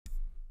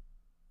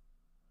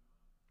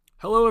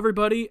Hello,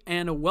 everybody,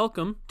 and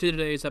welcome to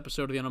today's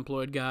episode of the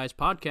Unemployed Guys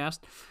podcast.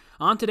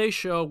 On today's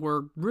show,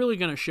 we're really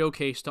going to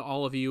showcase to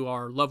all of you,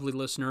 our lovely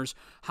listeners,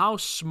 how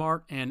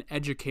smart and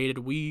educated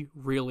we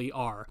really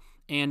are.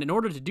 And in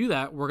order to do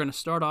that, we're going to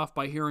start off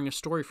by hearing a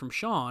story from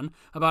Sean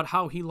about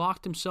how he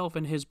locked himself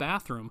in his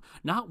bathroom,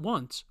 not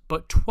once,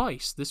 but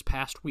twice this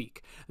past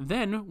week.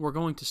 Then we're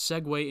going to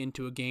segue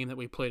into a game that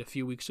we played a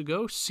few weeks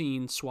ago,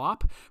 Scene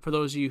Swap. For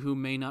those of you who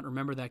may not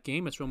remember that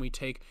game, it's when we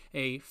take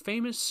a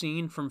famous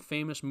scene from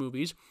famous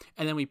movies,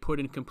 and then we put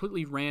in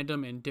completely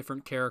random and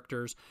different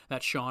characters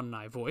that Sean and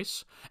I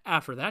voice.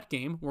 After that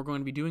game, we're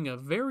going to be doing a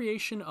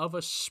variation of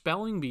a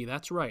spelling bee.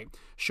 That's right.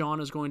 Sean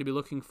is going to be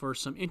looking for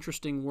some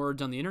interesting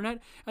words on the internet,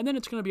 and then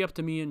it's going to be up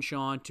to me and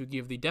Sean to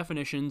give the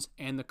definitions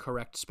and the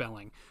correct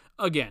spelling.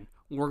 Again,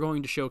 we're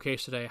going to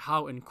showcase today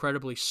how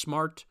incredibly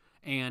smart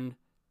and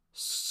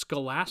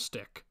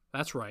scholastic,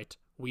 that's right,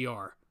 we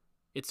are.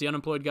 It's the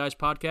Unemployed Guys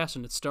podcast,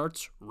 and it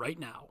starts right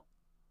now.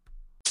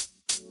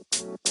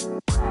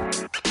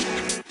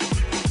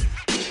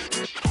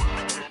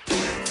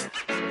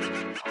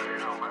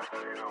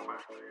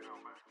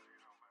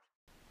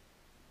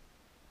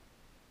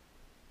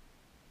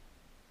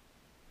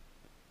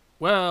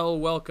 Well,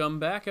 welcome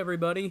back,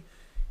 everybody.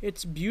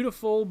 It's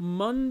beautiful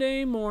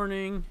Monday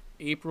morning,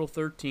 April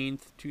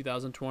 13th,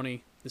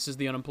 2020. This is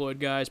the Unemployed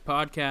Guys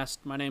podcast.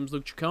 My name's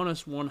Luke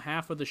Chaconis, one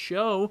half of the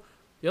show.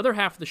 The other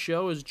half of the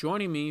show is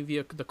joining me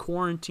via the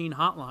quarantine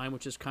hotline,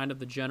 which is kind of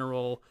the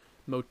general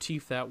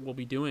motif that we'll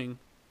be doing,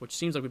 which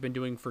seems like we've been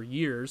doing for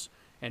years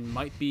and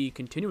might be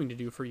continuing to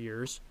do for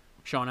years.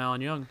 Sean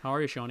Allen Young. How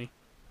are you, Shawnee?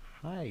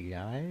 Hi,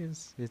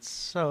 guys. It's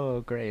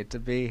so great to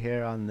be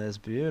here on this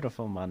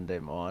beautiful Monday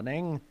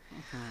morning.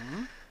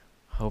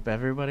 Hope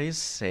everybody's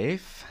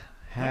safe.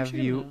 Have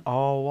you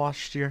all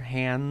washed your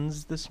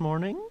hands this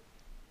morning?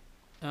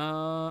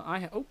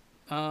 I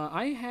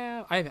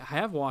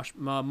have washed.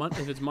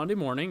 If it's Monday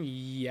morning,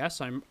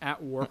 yes, I'm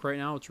at work right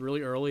now. It's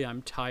really early.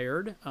 I'm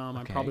tired.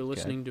 I'm probably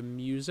listening to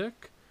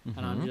music,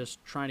 and I'm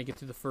just trying to get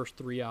through the first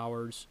 3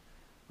 hours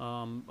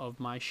of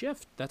my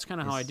shift. That's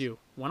kind of how I do.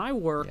 When I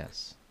work,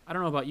 I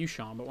don't know about you,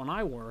 Sean, but when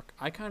I work,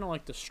 I kind of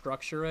like to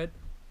structure it.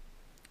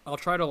 I'll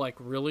try to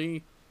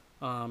really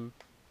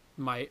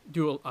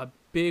do a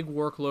big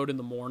workload in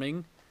the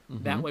morning.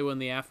 That way when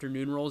the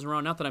afternoon rolls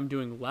around, not that I'm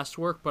doing less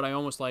work, but I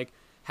almost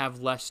have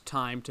less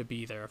time to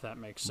be there, if that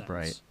makes sense.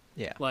 Right.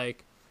 Yeah.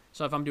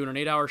 So if I'm doing an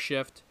 8-hour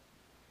shift,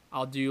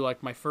 I'll do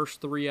my first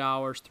 3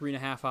 hours,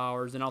 3.5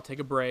 hours, then I'll take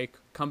a break,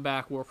 come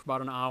back, work for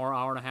about an hour,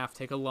 hour and a half,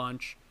 take a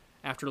lunch.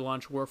 After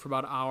lunch, work for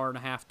about an hour and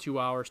a half, 2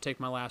 hours, take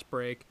my last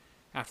break.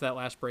 After that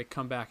last break,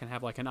 come back and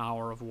have an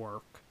hour of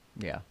work.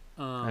 Yeah.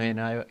 I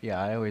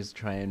always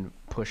try and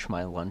push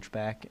my lunch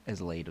back as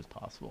late as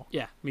possible.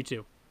 Yeah, me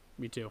too.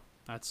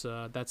 That's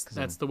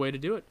the way to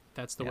do it.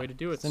 That's the way to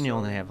do it. Then you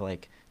only have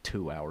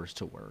 2 hours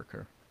to work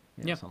or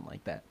something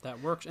like that.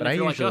 That works. But and if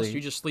you're like us, you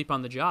just sleep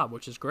on the job,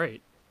 which is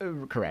great.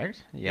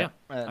 Correct. Yeah.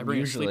 I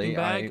bring a sleeping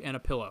bag and a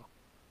pillow.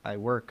 I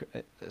work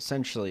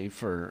essentially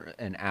for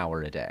an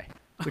hour a day,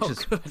 which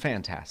is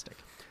fantastic.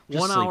 Just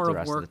 1 hour sleep the of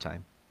rest work, of the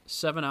time.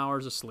 7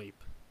 hours of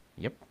sleep.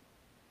 Yep.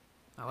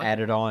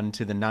 Added on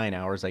to the 9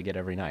 hours I get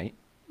every night.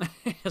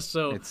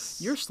 So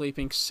you're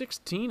sleeping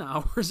 16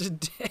 hours a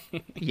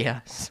day.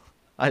 Yes.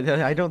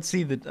 I don't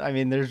see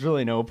there's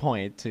really no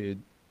point to,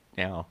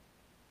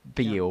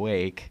 be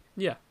awake.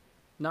 Yeah.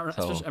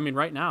 Especially,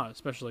 right now,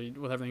 especially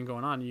with everything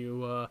going on,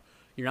 you're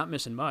not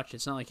missing much.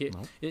 It's not like it.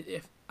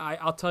 Nope.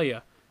 I'll tell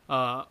you,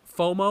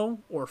 FOMO,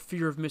 or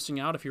fear of missing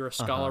out, if you're a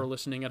scholar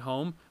listening at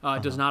home,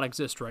 does not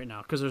exist right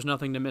now because there's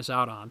nothing to miss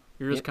out on.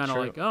 You're just kind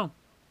of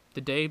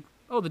the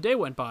day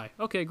went by.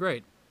 Okay,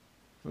 great.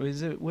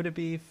 Would it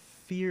be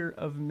fear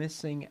of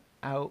missing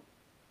out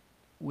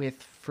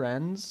with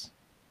friends?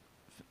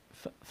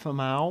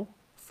 FOMO?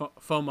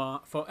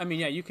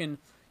 FOMO.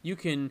 You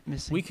can.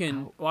 Missing We can.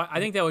 out. Well, I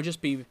think that would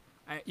just be.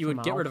 You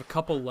would get FOMO? rid of a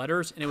couple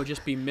letters, and it would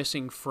just be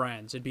missing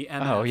friends. It'd be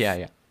MF. Oh,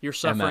 yeah. You're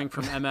suffering MF.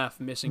 from MF,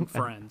 missing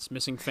friends,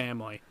 missing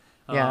family.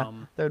 Yeah,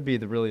 that would be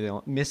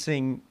the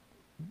missing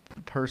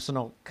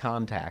personal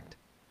contact.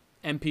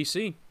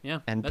 NPC,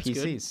 yeah. NPCs.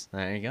 That's good.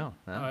 There you go.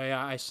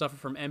 Yeah, I suffer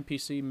from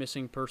NPC,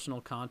 missing personal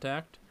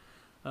contact.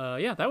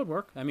 Yeah, that would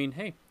work.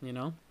 Hey,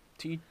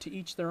 to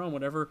each their own.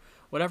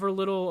 Whatever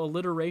little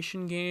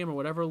alliteration game or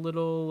whatever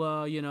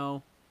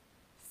little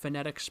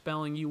phonetic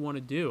spelling you want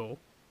to do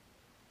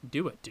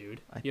it,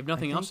 dude. You have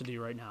nothing else to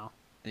do right now.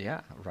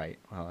 Yeah, right.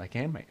 Well, I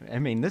can make.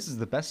 This is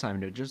the best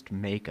time to just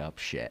make up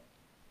shit.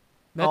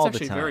 That's all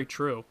actually the time. very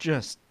true.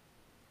 Just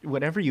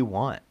whatever you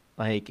want.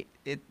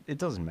 It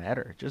doesn't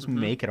matter. Just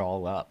make it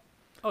all up.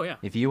 Oh yeah.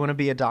 If you want to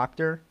be a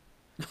doctor,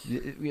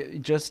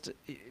 just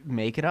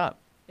make it up.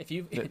 If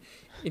you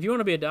want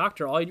to be a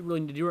doctor, all you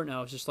really need to do right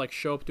now is just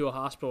show up to a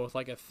hospital with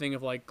a thing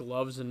of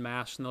gloves and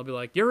masks, and they'll be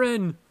like, "You're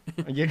in."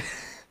 Dr.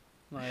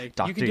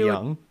 You can do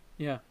Young.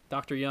 It. Yeah,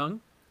 Dr.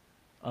 Young.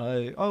 Are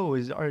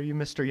you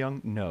Mr.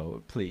 Young?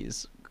 No,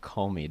 please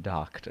call me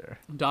Doctor.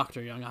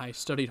 Dr. Young. I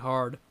studied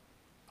hard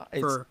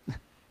for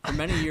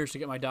many years to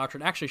get my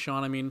doctorate. Actually,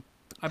 Sean,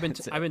 I've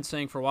been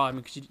saying for a while. I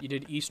mean, because you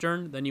did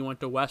Eastern, then you went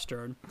to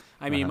Western.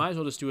 I mean, you might as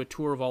well just do a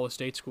tour of all the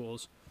state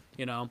schools.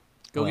 You know,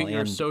 go get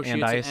your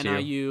associates at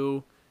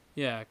NIU.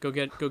 Yeah, go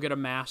get a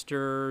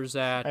master's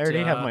at. I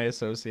already have my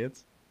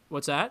associates.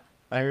 What's that?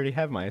 I already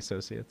have my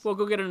associates. Well,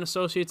 go get an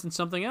associate's in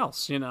something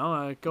else. You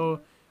know,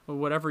 go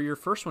whatever your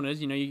first one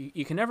is. You know,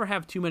 you can never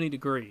have too many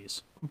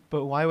degrees.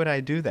 But why would I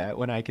do that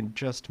when I can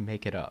just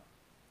make it up?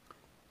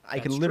 I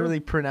can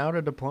literally print out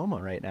a diploma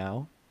right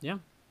now. Yeah.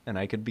 And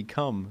I could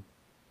become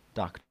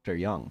Dr.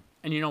 Young.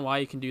 And you know why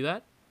you can do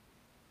that?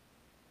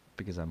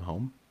 Because I'm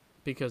home.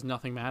 Because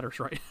nothing matters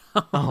right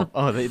now.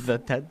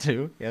 that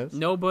too, yes.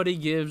 Nobody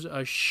gives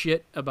a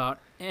shit about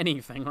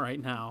anything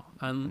right now.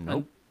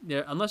 Nope.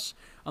 Yeah, unless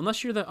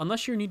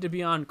you need to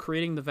be on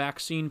creating the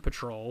vaccine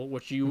patrol,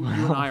 which you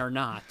and I are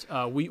not.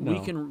 We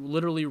can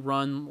literally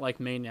run like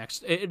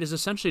maniacs. It is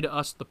essentially to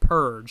us the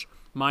purge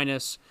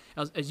minus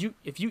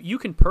if you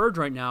can purge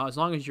right now as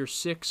long as you're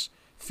 6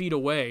 feet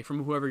away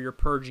from whoever you're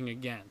purging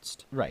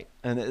against. Right,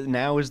 and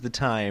now is the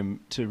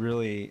time to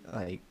really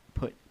like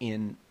put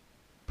in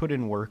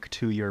work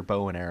to your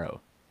bow and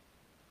arrow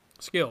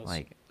skills.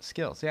 Like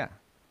skills, yeah,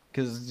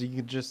 because you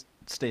can just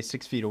stay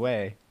 6 feet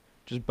away.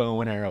 Just bow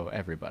and arrow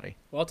everybody.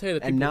 Well, I'll tell you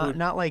the people and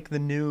not like the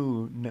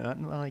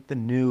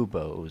new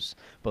bows,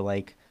 but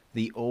like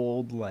the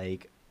old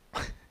like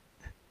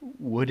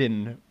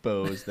wooden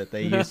bows that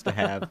they used to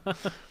have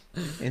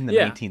in the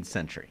 19th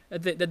century.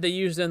 That they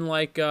used in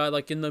like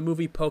in the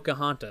movie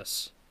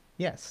Pocahontas.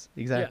 Yes,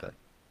 exactly.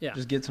 Yeah.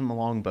 Just get some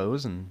long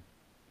bows and.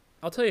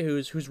 I'll tell you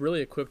who's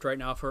really equipped right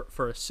now for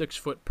a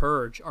 6-foot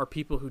purge are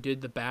people who did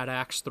the bad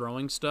axe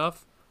throwing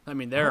stuff. I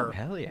mean, they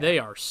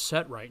are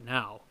set right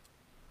now.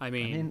 I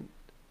mean,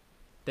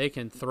 they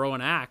can throw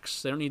an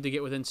axe. They don't need to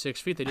get within 6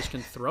 feet. They just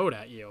can throw it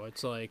at you.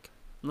 It's like,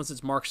 unless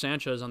it's Mark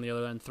Sanchez on the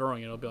other end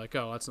throwing it, it'll be like,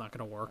 oh, that's not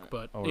going to work.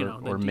 But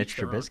or Mitch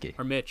Trubisky.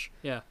 Or Mitch,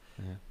 yeah.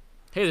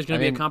 Hey, there's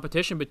going to be a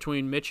competition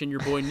between Mitch and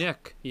your boy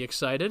Nick. You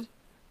excited?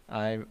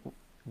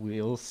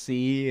 We'll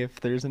see if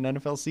there's an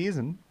NFL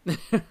season.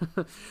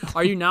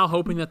 Are you now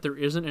hoping that there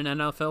isn't an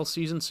NFL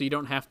season so you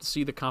don't have to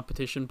see the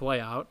competition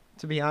play out?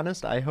 To be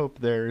honest, I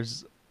hope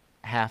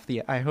half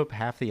the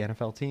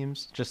NFL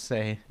teams just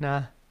say,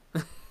 nah.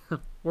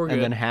 We're good.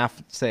 And then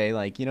half say,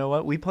 like, you know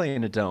what? We play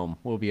in a dome.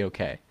 We'll be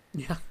okay.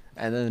 Yeah.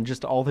 And then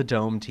just all the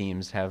dome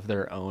teams have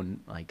their own,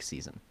 like,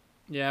 season.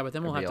 Yeah, but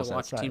then we'll have to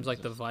watch teams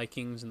like the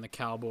Vikings and the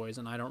Cowboys,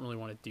 and I don't really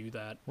want to do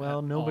that.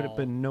 Well,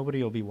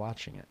 nobody will be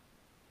watching it.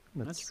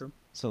 That's true.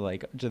 So,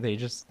 like,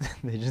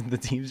 the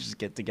teams just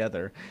get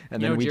together,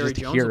 and then we just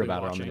hear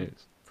about it on the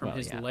news. From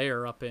his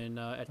lair up in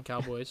at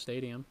Cowboys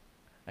Stadium.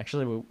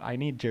 Actually, I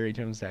need Jerry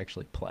Jones to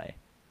actually play.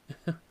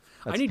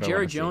 I need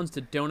Jerry Jones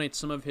to donate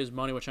some of his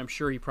money, which I'm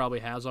sure he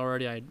probably has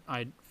already.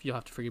 You'll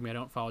have to forgive me. I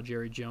don't follow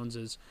Jerry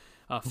Jones's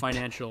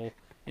financial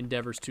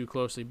endeavors too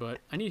closely, but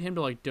I need him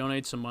to like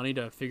donate some money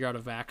to figure out a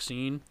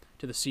vaccine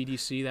to the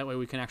CDC. That way,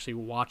 we can actually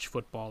watch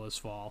football this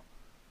fall.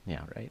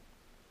 Yeah, right.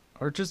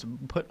 Or just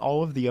put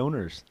all of the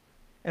owners,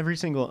 every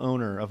single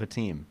owner of a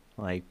team,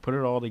 like put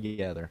it all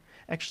together.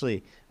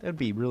 Actually, that would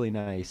be really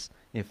nice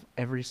if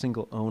every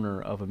single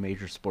owner of a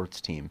major sports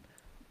team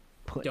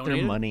put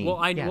their money. Well,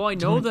 I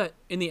know that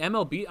in the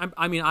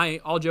MLB,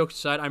 all jokes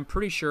aside, I'm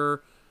pretty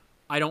sure.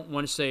 I don't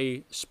want to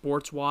say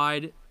sports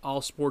wide,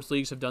 all sports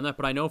leagues have done that,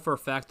 but I know for a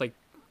fact like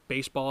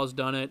baseball has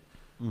done it.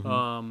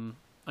 Mm-hmm.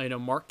 I know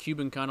Mark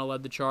Cuban kind of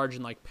led the charge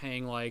in like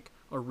paying like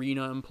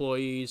arena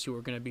employees who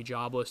are going to be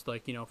jobless,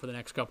 like for the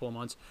next couple of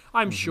months.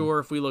 I'm sure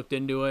if we looked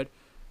into it,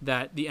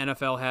 that the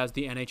NFL has,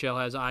 the NHL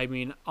has. I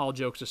mean, all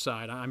jokes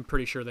aside, I'm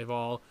pretty sure they've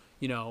all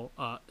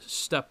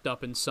stepped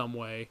up in some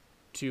way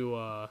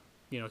to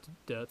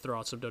to throw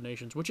out some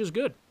donations, which is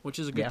good, which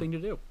is a good thing to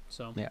do.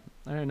 So yeah,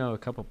 I know a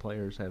couple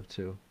players have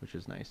too, which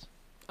is nice.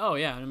 Oh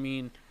yeah, I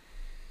mean,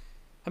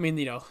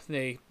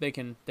 they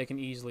can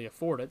easily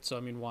afford it. So I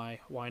mean, why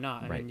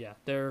not? I mean, yeah,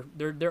 they're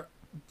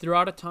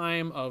throughout a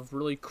time of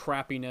really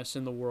crappiness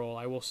in the world.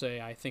 I will say,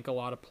 I think a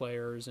lot of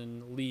players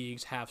and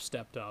leagues have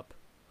stepped up,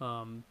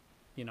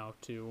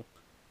 to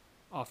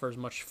offer as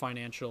much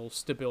financial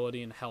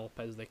stability and help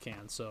as they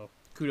can. So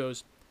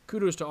kudos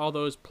to all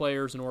those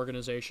players and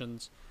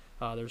organizations.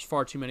 There's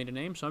far too many to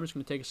name, so I'm just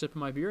going to take a sip of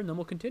my beer and then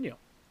we'll continue.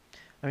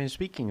 I mean,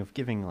 speaking of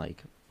giving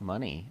like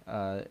money,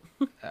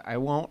 I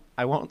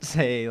won't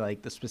say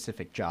like the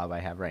specific job I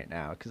have right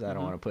now because I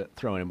don't want to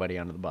throw anybody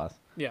under the bus.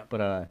 Yeah.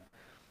 But I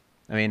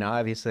mean,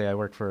 obviously, I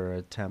work for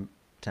a temp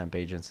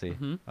agency,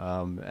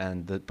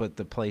 but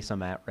the place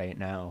I'm at right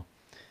now,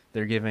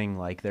 they're giving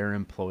like their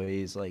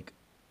employees like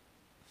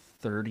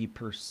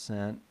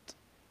 30%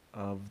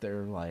 of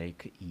their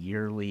like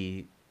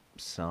yearly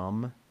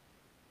sum.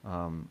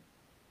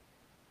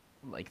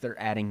 Like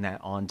they're adding that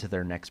on to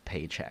their next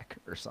paycheck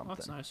or something. Oh,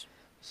 that's nice.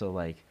 So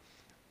like,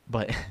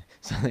 but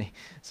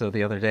so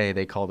the other day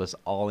they called us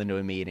all into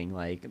a meeting,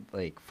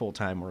 like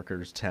full-time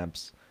workers,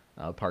 temps,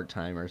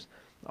 part-timers,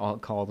 all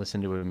called us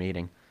into a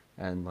meeting,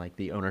 and like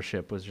the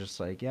ownership was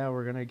just like, yeah,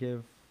 we're gonna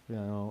give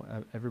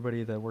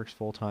everybody that works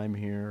full-time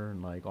here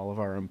and like all of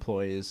our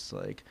employees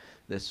like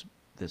this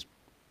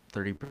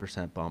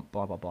 30% bump,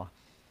 blah, blah, blah.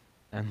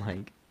 And,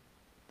 like,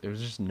 there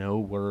was just no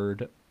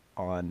word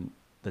on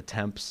the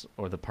temps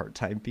or the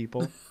part-time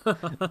people.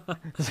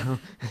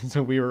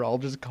 So we were all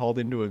just called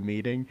into a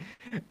meeting,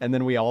 and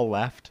then we all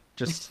left,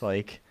 just,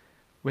 like,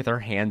 with our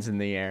hands in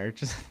the air.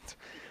 Just,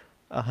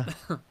 uh,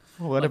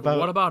 what Like, about...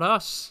 what about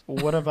us?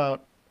 What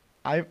about...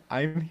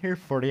 I'm here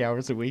 40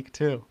 hours a week,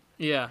 too.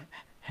 Yeah.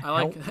 I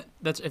like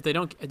that's if they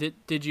don't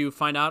did you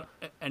find out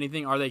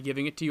anything? Are they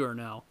giving it to you or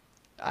no?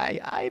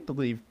 I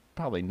believe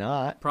probably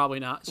not. Probably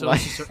not. So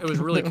Like, it was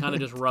really kind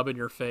of just rubbing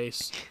your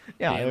face.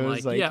 yeah, Being it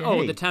was like, yeah, hey,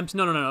 oh, the temps.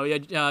 No.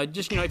 Yeah,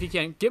 just if you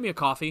can, get me a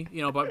coffee.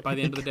 By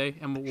the end of the day,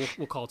 and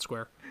we'll call it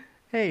square.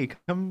 hey,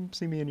 come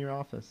see me in your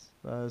office.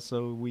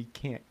 So we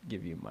can't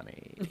give you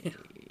money.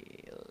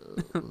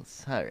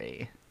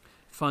 Sorry.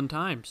 Fun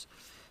times.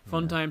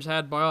 Fun times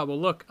had by all. Well,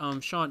 look,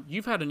 Sean,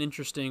 you've had an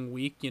interesting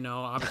week.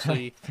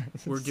 Obviously,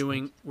 we're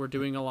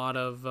doing a lot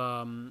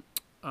of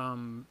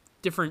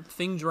different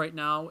things right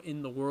now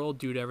in the world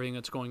due to everything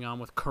that's going on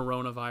with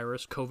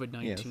coronavirus,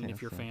 COVID-19,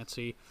 if you're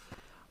fancy.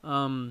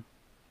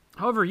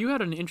 However, you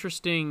had an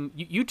interesting.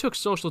 You took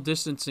social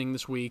distancing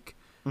this week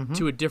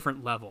to a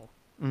different level.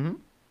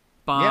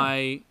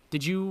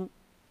 Did you?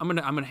 I'm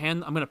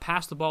gonna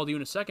pass the ball to you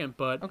in a second,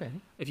 but Okay.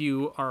 if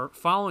you are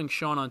following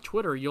Sean on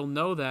Twitter, you'll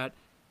know that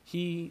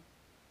he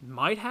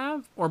might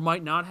have or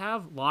might not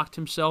have locked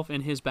himself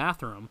in his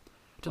bathroom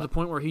to the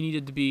point where he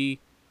needed to be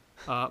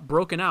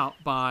broken out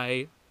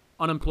by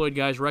Unemployed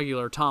Guys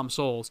regular Tommy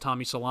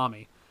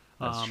Salami.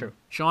 That's true.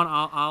 Sean,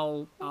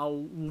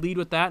 I'll lead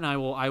with that, and I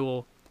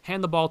will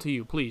hand the ball to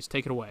you. Please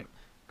take it away.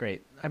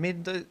 Great. I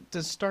mean,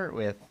 to start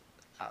with,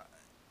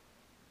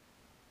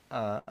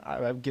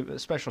 I give a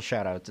special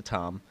shout out to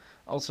Tom.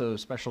 Also, a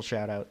special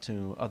shout out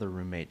to other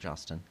roommate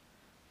Justin.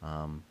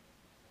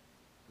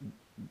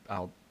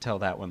 I'll tell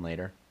that one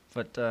later.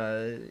 But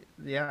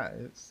yeah,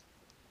 it's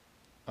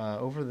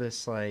over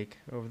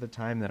the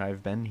time that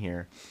I've been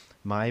here,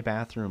 my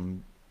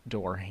bathroom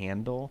door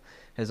handle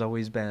has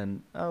always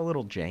been a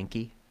little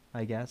janky,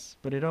 I guess,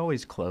 but it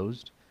always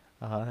closed.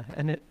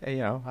 And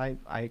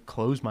I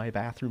close my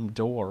bathroom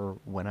door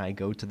when I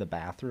go to the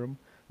bathroom,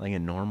 like a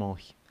normal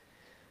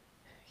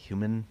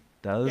human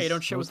does. Hey,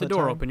 don't shit with the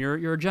door open.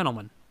 You're a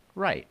gentleman.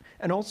 Right.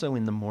 And also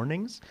in the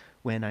mornings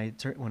when I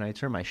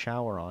turn my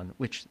shower on,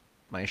 which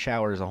my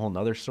shower is a whole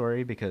nother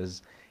story,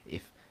 because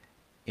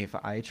if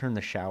I turn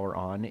the shower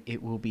on,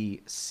 it will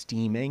be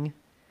steaming,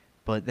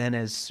 but then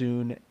as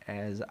soon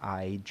as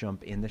I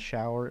jump in the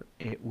shower,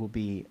 it will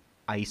be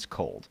ice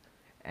cold.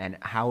 And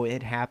how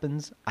it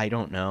happens, I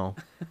don't know,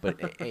 but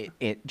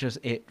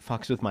it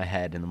fucks with my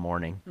head in the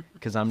morning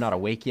because I'm not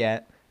awake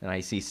yet, and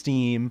I see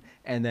steam,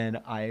 and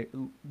then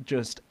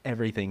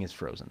everything is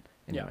frozen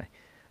anyway.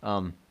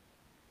 Yeah.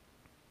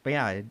 But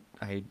yeah,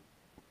 I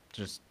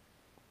just,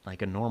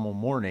 like a normal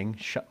morning,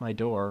 shut my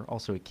door.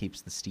 Also, it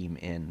keeps the steam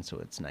in, so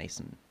it's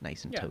nice and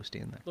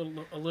toasty in there.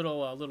 A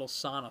little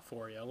sauna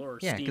for you,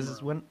 yeah,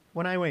 because when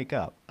I wake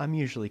up, I'm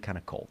usually kind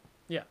of cold.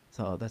 Yeah.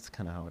 So that's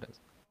kind of how it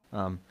is.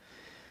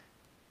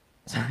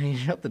 So I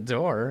shut the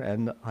door,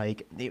 and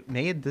like it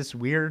made this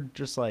weird,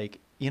 just like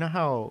you know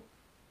how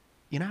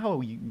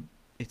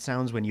it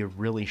sounds when you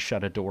really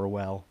shut a door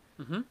well,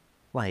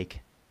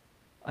 like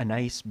a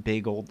nice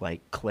big old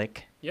like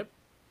click. Yep.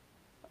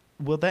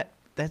 Well,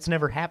 that's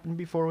never happened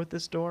before with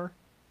this door,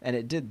 and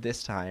it did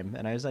this time,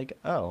 and I was like,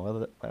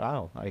 oh,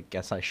 well, I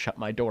guess I shut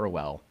my door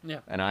well. Yeah.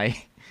 And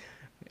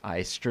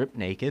I stripped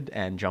naked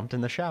and jumped in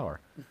the shower.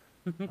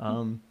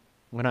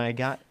 When I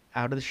got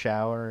out of the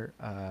shower,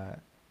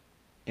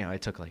 I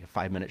took like a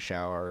 5-minute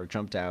shower,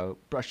 jumped out,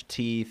 brushed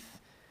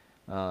teeth,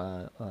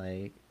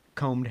 like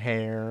combed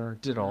hair,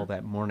 did all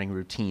that morning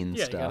routine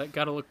stuff. Yeah,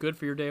 got to look good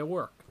for your day of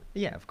work.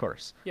 Yeah, of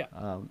course. Yeah.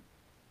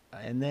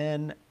 And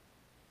then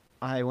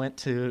I went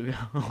to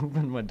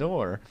open my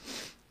door,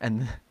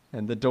 and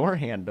the door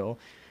handle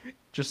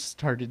just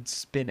started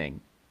spinning.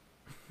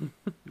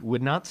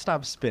 Would not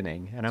stop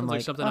spinning, and I'm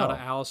like something out of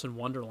Alice in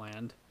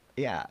Wonderland.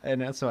 Yeah,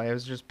 and so I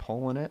was just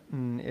pulling it,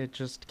 and it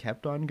just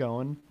kept on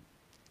going.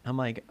 I'm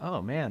like,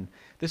 oh man,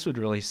 this would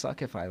really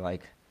suck if I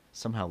like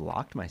somehow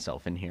locked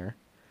myself in here.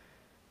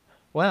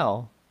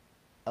 Well,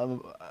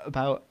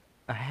 about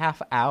a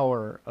half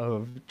hour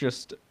of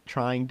just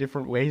trying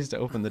different ways to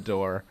open the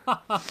door,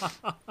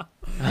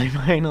 I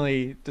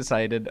finally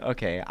decided,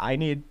 okay, I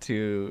need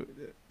to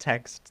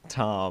text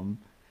Tom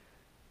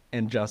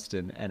and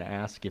Justin and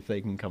ask if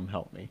they can come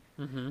help me.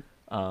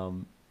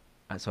 So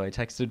I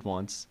texted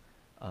once.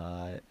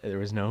 There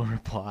was no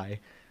reply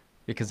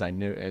because I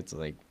knew it's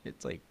like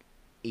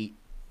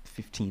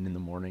 8:15 in the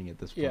morning at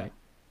this point. Yeah.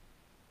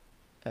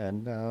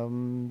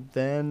 And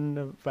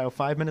then about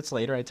 5 minutes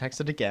later, I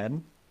texted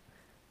again.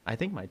 I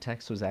think my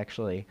text was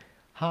actually,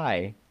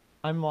 "Hi,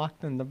 I'm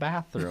locked in the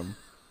bathroom.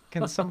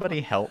 Can somebody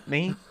help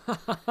me?"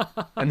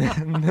 And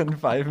then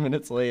 5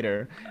 minutes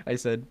later, I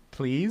said,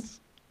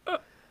 "Please."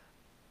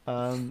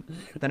 Then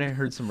I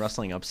heard some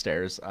rustling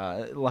upstairs.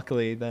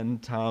 Luckily, then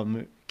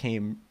Tom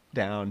came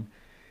down,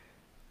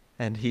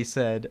 and he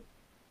said,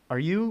 "Are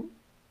you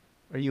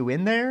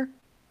in there?"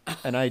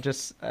 And I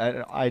just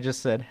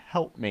said,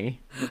 "Help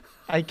me.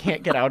 I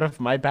can't get out of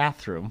my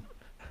bathroom."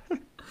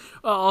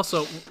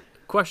 Also,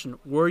 question: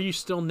 were you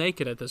still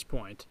naked at this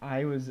point?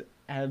 I was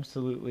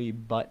absolutely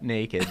butt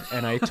naked,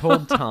 and I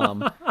told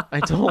Tom,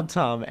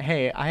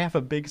 "Hey, I have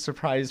a big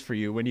surprise for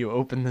you when you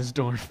open this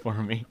door for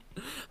me."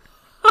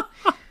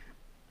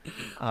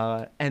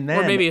 And then,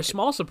 or maybe a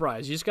small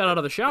surprise. You just got out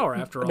of the shower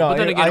after all. No, but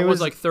then again, I it was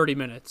was like 30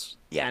 minutes.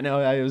 Yeah, no,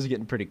 I was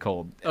getting pretty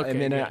cold. Okay, I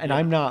mean, yeah, and yeah.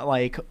 I'm not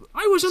like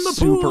I was in the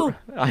pool.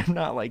 I'm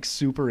not like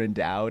super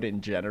endowed in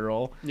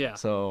general. Yeah.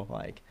 So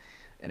like,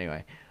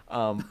 anyway,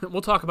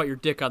 We'll talk about your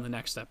dick on the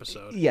next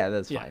episode. yeah,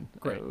 that's Yeah, fine.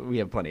 great. We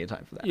have plenty of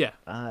time for that. Yeah.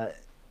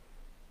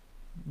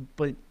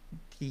 But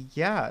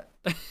yeah,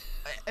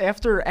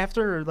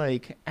 after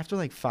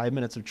like 5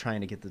 minutes of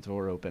trying to get the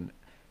door open,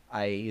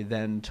 I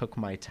then took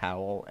my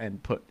towel and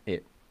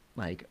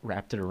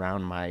wrapped it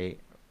around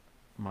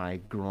my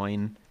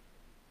groin,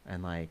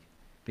 and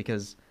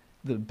because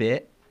the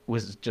bit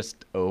was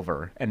just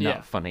over and Yeah.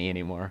 not funny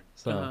anymore.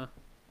 So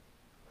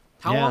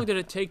How Yeah. long did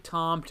it take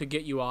Tom to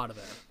get you out of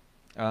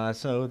there?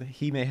 so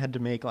he may had to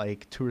make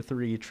like 2 or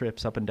 3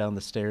 trips up and down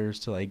the stairs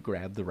to like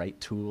grab the right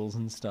tools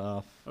and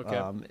stuff.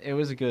 Okay. It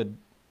was a good,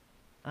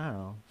 I don't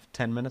know,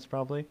 10 minutes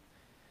probably.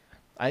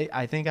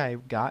 I think I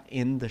got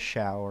in the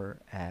shower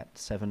at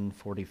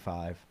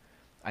 7:45.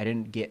 I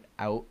didn't get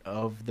out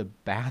of the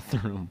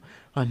bathroom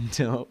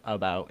until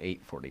about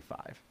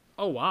 8:45.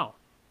 Oh, wow.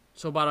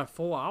 So about a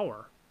full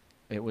hour.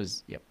 It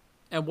was, yep,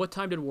 And what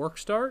time did work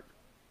start?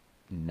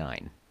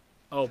 9.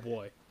 Oh,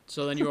 boy.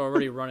 So then you were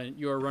already running.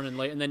 You were running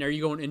late. And then are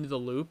you going into the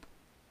loop?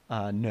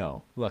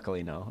 No,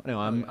 luckily no. No,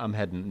 I'm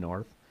heading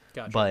north.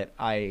 Gotcha. But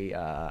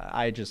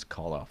I just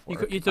called off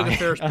work. You took a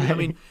Ferris. I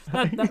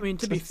mean,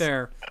 to be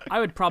fair, I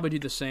would probably do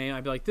the same.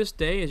 I'd be like, this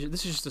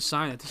is just a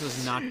sign that this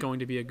is not going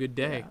to be a good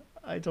day.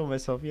 Yeah, I told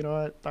myself, you know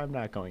what? I'm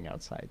not going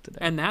outside today.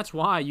 And that's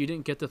why you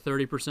didn't get the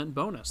 30%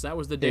 bonus. That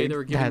was the day they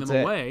were giving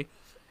them away,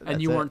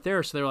 and you weren't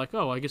there. So they were like,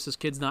 oh, I guess this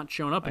kid's not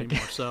showing up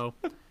anymore. So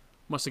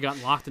must have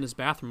gotten locked in his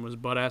bathroom, was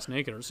butt ass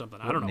naked or something.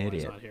 I don't know why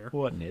he's not here.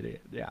 What an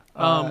idiot!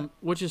 Yeah.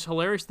 Which is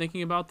hilarious.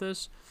 Thinking about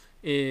this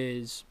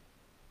is,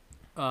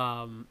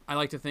 I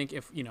like to think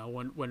if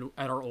when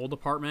at our old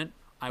apartment,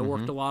 I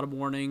worked a lot of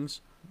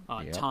mornings.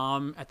 Yep.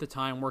 Tom at the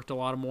time worked a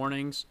lot of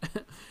mornings.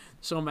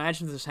 So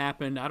imagine if this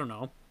happened, I don't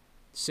know,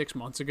 6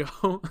 months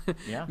ago.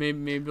 Yeah.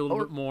 maybe a little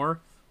bit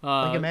more.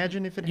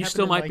 Imagine if it You happened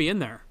still in, might be in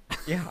there.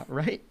 Yeah,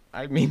 right.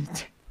 I mean,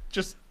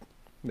 just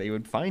they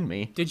would find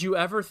me. Did you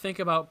ever think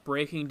about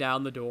breaking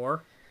down the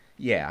door?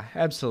 Yeah,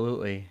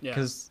 absolutely. Yeah.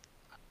 Because,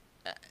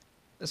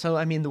 so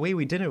I mean, the way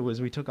we did it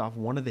was we took off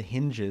one of the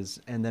hinges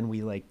and then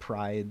we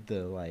pried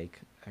the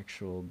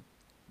actual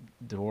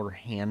door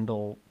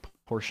handle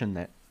portion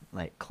that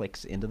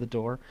clicks into the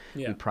door.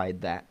 Yeah. We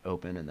pried that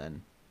open and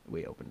then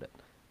we opened it.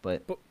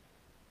 But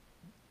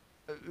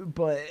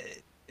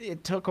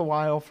it took a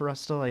while for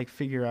us to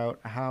figure out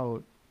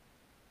how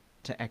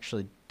to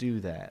actually do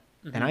that.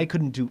 Mm-hmm. And I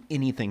couldn't do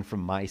anything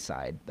from my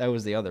side. That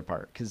was the other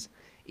part, because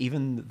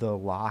even the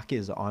lock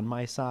is on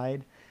my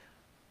side.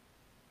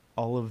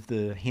 All of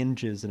the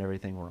hinges and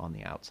everything were on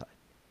the outside.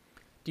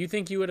 Do you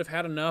think you would have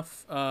had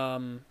enough?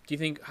 Do you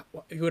think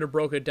you would have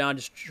broke it down?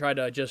 Just try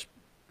to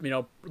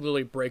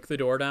literally break the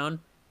door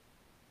down.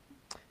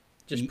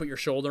 Just put your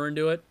shoulder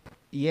into it.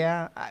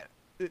 Yeah.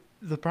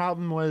 The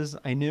problem was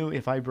I knew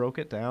if I broke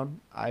it down,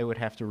 I would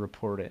have to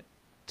report it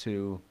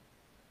to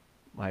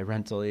my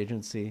rental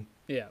agency.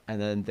 Yeah.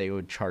 And then they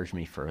would charge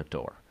me for a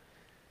door.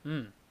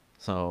 Hmm.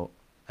 So,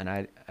 and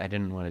I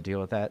didn't want to deal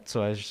with that.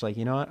 So I was just like,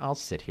 you know what? I'll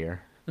sit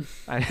here.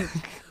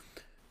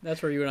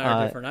 That's where you and I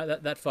are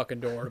different. That fucking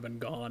door would have been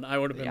gone. I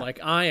would have been like,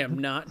 I am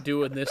not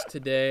doing this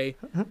today.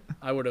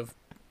 I would have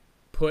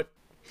put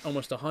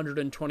almost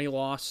 120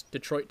 loss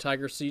Detroit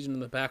Tigers season in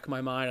the back of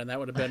my mind, and that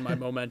would have been my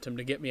momentum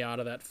to get me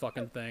out of that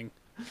fucking thing.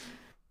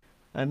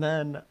 And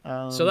then...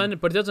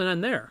 but it doesn't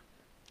end there.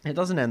 It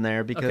doesn't end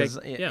there because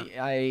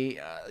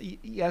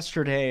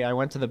yesterday I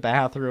went to the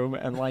bathroom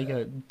and like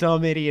a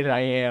dumb idiot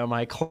I am,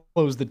 I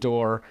closed the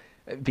door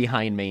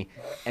behind me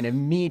and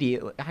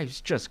immediately I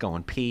was just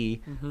going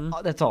pee. Mm-hmm.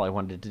 That's all I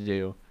wanted to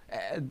do.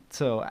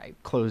 So I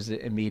closed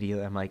it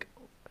immediately. I'm like,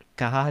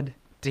 God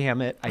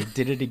damn it. I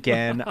did it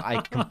again.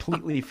 I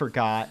completely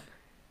forgot.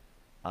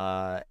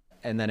 And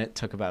then it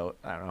took about,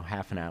 I don't know,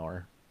 half an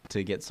hour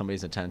to get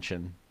somebody's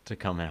attention to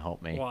come and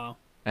help me. Wow.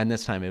 And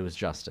this time it was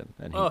Justin.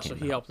 And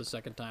he helped the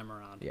second time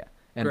around. Yeah.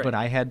 But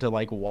I had to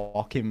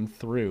walk him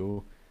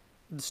through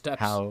the steps.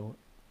 How,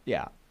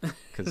 yeah.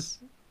 Cause,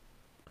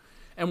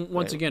 and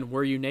once again,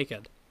 were you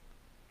naked?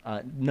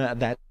 No,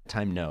 that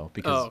time no,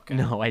 because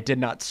no, I did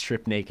not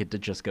strip naked to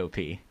just go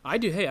pee. I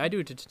do. Hey, I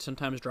do to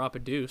sometimes drop a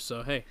deuce.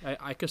 So hey,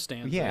 I could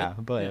stand. Yeah,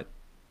 but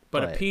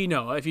a pee,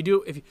 no. If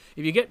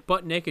you get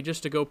butt naked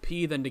just to go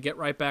pee, then to get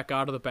right back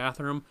out of the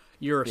bathroom,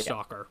 you're a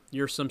stalker.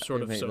 You're some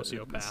sort of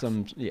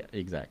sociopath. Yeah,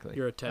 exactly.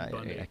 You're a Ted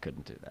Bundy. I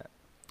couldn't do that.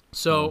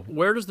 So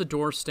where does the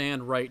door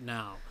stand right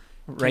now?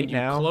 Can you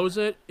close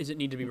it? Does it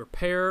need to be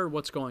repaired?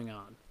 What's going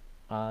on?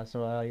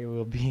 So I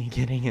will be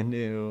getting a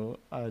new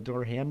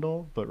door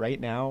handle, but right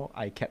now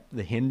I kept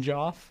the hinge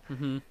off,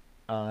 Mm-hmm.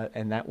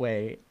 and that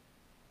way,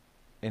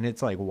 and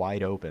it's like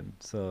wide open.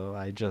 So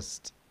I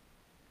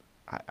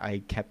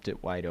kept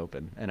it wide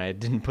open, and I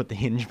didn't put the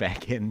hinge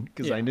back in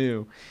because I Yeah.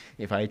 knew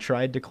if I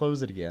tried to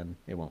close it again,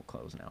 it won't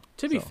close now.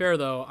 To be So fair,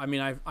 though, I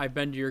mean, I've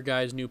been to your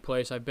guys' new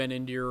place. I've been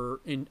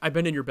I've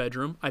been in your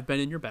bedroom. I've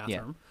been in your yeah,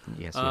 bathroom.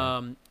 yes, you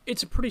have.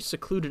 It's a pretty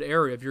secluded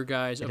area of your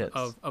guys It is.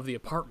 of the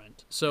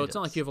apartment, so It it's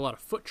not like is. you have a lot of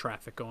foot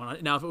traffic going on.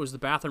 Now, if it was the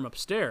bathroom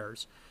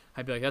upstairs,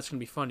 I'd be like, that's gonna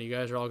be fun. You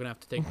guys are all gonna have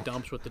to take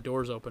dumps with the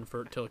doors open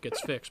for until it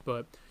gets fixed.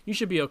 But you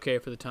should be okay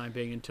for the time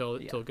being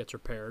until Yeah. it gets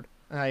repaired.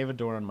 I have a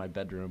door in my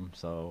bedroom,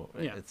 so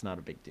Yeah. it's not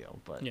a big deal.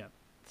 But Yeah.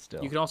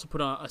 still, You could also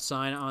put a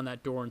sign on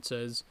that door and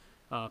says,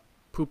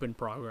 "Poop in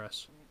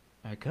progress."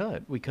 I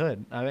could. We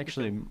could. I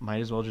actually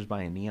might as well just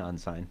buy a neon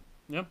sign.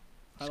 Yeah,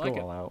 I Just like go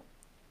it. all out.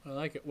 I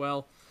like it.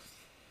 Well,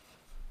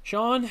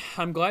 Sean,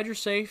 I'm glad you're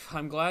safe.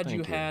 I'm glad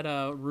you Thank you. had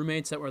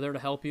roommates that were there to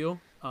help you.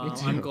 Me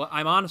too.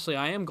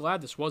 I am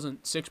glad this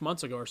wasn't 6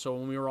 months ago or so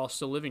when we were all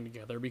still living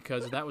together,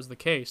 because if that was the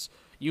case,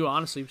 you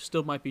honestly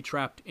still might be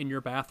trapped in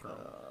your bathroom.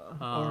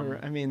 Or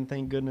I mean,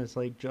 thank goodness,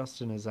 like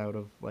Justin is out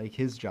of like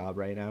his job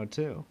right now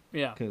too,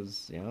 Yeah.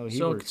 because he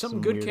So works something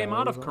some good weird came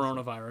out of hours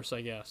also. coronavirus,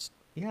 I guess.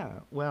 Yeah.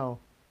 Well.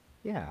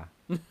 Yeah.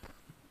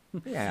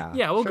 Yeah.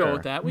 Yeah, we'll go sure.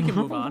 with that. We can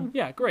move on.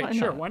 Yeah, great. Why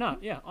Sure. not? Why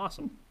not? Yeah,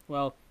 awesome.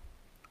 Well,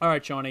 all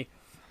right, Shawnee.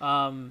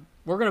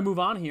 We're going to move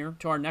on here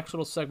to our next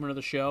little segment of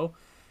the show.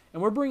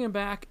 And we're bringing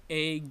back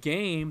a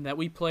game that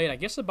we played, I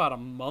guess, about a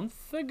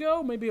month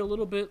ago, maybe a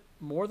little bit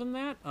more than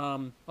that.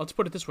 Let's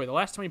put it this way. The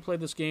last time we played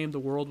this game, the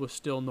world was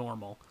still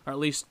normal. Or at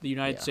least the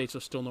United Yeah. States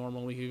was still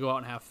normal. We could go out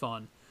and have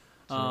fun.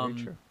 Very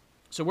true.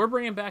 So we're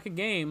bringing back a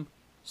game,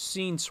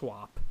 Scene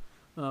Swap.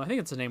 I think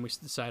that's the name we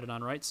decided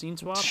on, right? Scene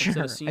Swap instead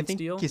Sure. of Scene I think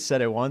Steal? you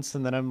said it once,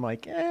 and then I'm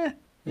like, eh.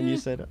 And you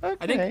said,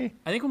 okay.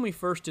 I think when we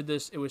first did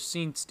this, it was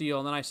Scene Steal,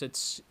 and then I said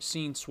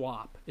Scene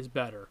Swap is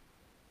better.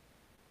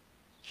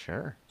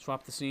 Sure.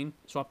 Swap the scene,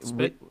 swap the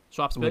spit,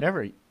 swap spit.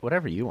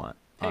 Whatever you want.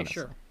 Hey, honestly.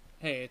 sure.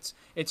 Hey,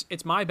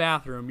 it's my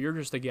bathroom. You're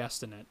just a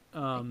guest in it.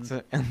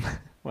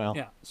 Well.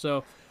 Yeah.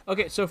 So,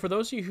 okay. So for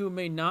those of you who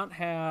may not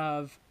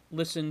have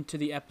listened to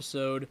the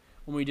episode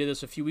when we did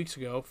this a few weeks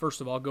ago,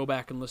 first of all, go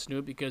back and listen to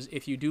it, because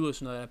if you do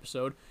listen to that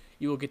episode,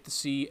 you will get to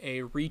see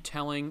a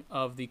retelling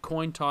of the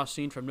coin toss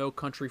scene from No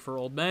Country for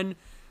Old Men,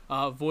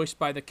 voiced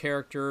by the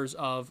characters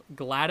of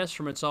Gladys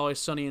from It's Always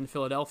Sunny in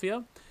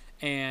Philadelphia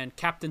and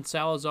Captain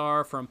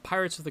Salazar from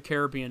Pirates of the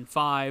Caribbean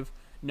 5.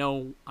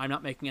 No, I'm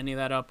not making any of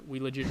that up.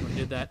 We legitimately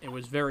did that. It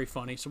was very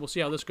funny. So we'll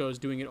see how this goes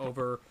doing it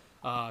over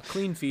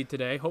Clean Feed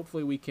today.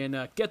 Hopefully we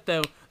can get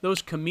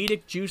those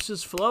comedic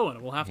juices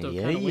flowing. We'll have to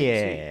kind of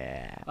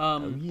wait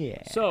and see.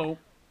 Yeah. So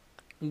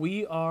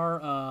we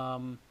are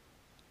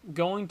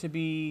going to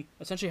be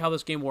essentially how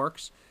this game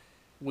works.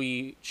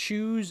 We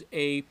choose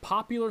a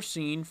popular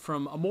scene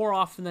from a more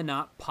often than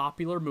not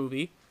popular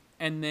movie,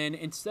 and then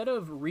instead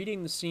of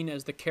reading the scene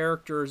as the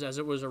characters as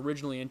it was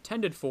originally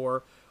intended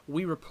for,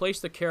 we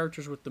replace the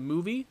characters with the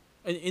movie,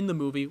 in the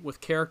movie,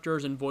 with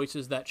characters and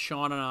voices that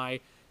Sean and I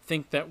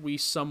think that we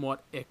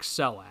somewhat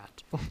excel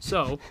at.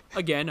 So,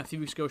 again, a few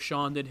weeks ago,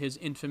 Sean did his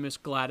infamous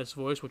Gladys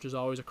voice, which is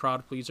always a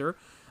crowd pleaser.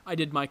 I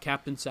did my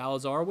Captain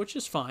Salazar, which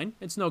is fine.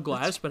 It's no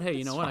Gladys, but hey,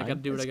 you know what? I got to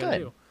do what I got to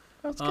do.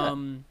 That's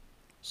good.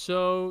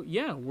 So,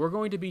 yeah, we're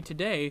going to be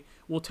today.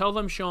 We'll tell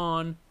them,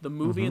 Sean, the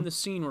movie and the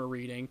scene we're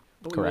reading,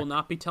 but we will Correct.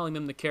 not be telling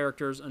them the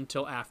characters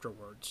until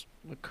afterwards.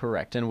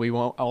 Correct. And we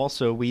won't.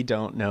 Also, we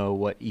don't know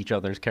what each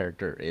other's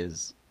character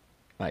is,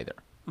 either.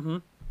 Mm-hmm.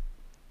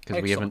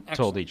 Because we haven't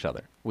told each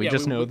other. We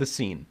just know the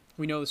scene.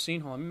 We know the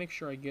scene. Hold on, let me make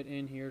sure I get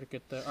in here to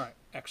get the... All right,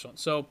 excellent.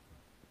 So,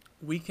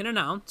 we can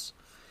announce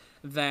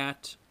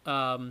that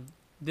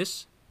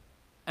this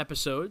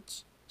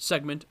episode's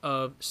segment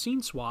of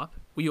Scene Swap,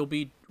 we will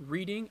be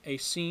reading a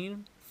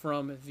scene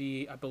from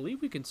the, I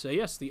believe we can say,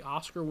 yes, the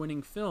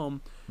Oscar-winning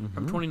film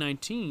from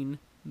 2019,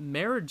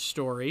 Marriage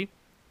Story.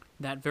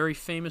 That very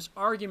famous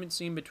argument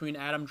scene between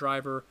Adam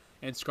Driver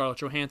and Scarlett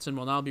Johansson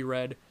will now be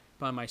read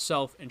by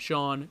myself and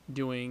Sean,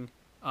 doing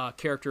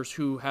characters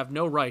who have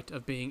no right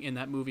of being in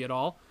that movie at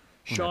all.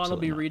 Sean will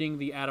be reading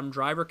the Adam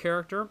Driver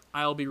character.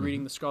 I'll be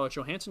reading the Scarlett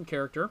Johansson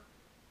character.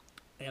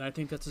 And I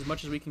think that's as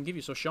much as we can give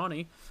you. So,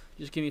 Shawnee,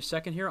 just give me a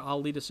second here. I'll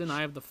lead us in.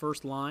 I have the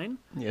first line.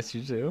 Yes, you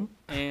do.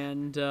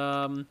 And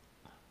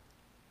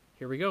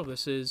here we go.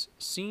 This is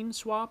Scene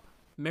Swap,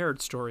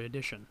 Marriage Story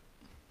Edition.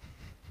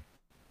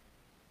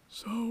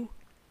 So,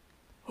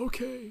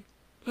 okay,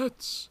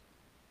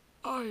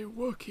 I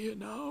work here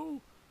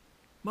now.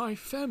 My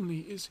family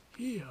is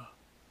here.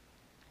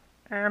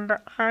 And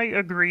I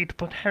agreed to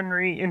put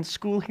Henry in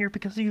school here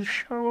because you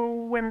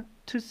went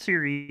to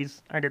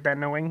series. I did that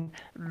knowing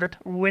that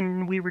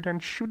when we were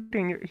done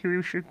shooting,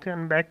 you should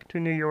come back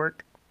to New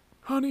York.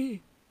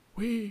 Honey,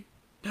 we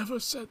never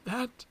said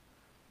that.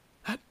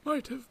 That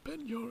might have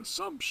been your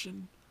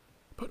assumption,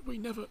 but we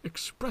never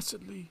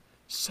expressly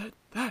said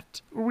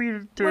that. We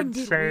When did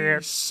did say we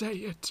it. say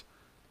it?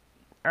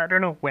 I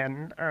don't know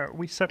when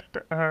we said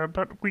it,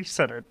 but we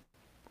said it.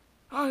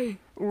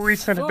 We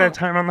spent that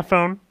time on the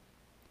phone.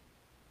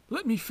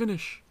 Let me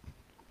finish.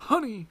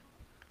 Honey.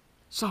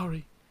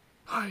 Sorry.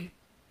 I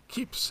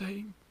keep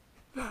saying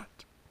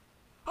that.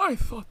 I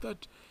thought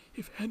that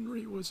if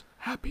Henry was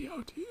happy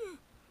out here,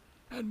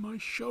 and my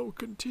show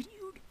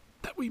continued,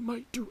 that we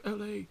might do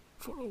L.A.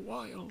 for a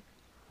while.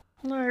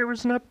 I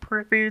was not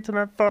privy to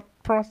that thought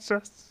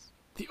process.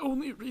 The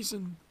only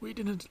reason we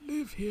didn't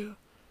live here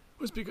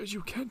was because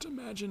you can't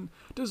imagine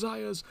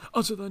desires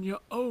other than your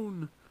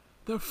own.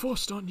 They're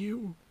forced on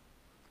you.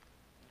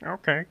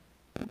 Okay.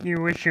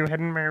 You wish you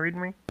hadn't married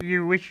me?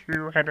 You wish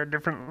you had a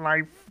different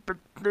life, but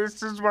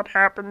this is what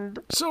happened.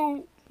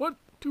 So, what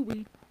do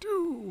we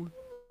do?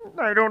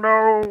 I don't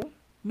know.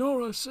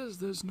 Nora says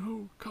there's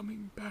no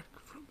coming back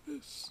from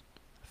this.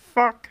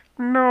 Fuck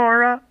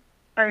Nora.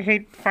 I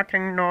hate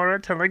fucking Nora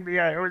telling me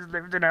I always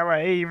lived in LA,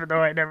 even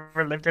though I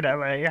never lived in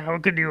LA. How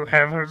could you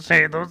have her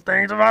say those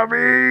things about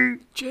me?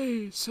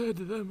 Jay said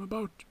them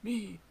about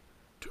me,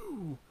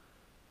 too.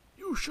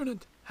 You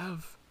shouldn't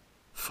have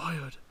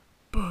fired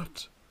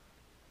Bert.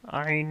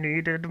 I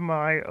needed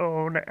my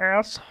own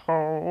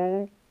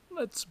asshole.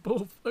 Let's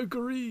both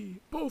agree.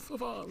 Both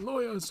of our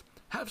lawyers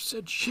have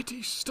said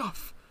shitty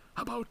stuff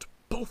about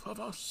both of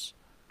us.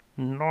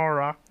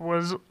 Nora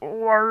was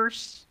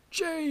worse.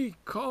 Jay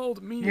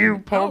called me. You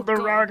pulled the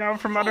rug out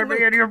from under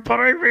me and you're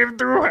putting me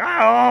through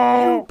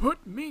hell. You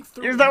put me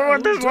through Is that hell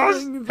what this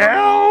was? during the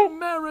Hell?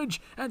 marriage,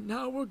 and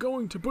now we're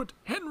going to put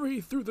Henry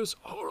through this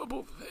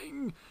horrible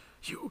thing.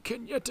 You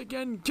can yet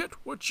again get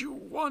what you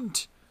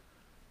want.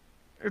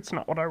 It's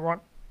not what I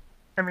want.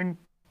 I mean,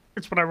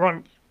 it's what I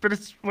want, but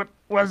it's what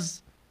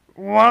was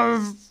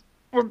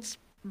what's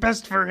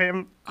best for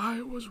him.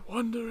 I was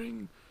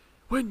wondering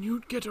when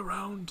you'd get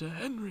around to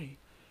Henry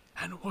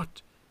and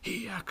what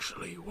he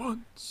actually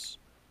wants.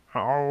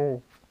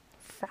 Oh,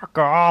 fuck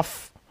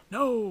off.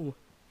 No,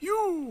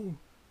 you!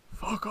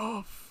 Fuck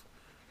off.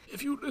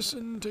 If you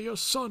listen to your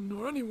son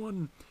or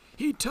anyone,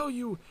 he'd tell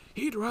you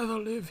he'd rather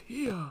live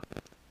here.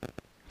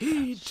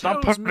 He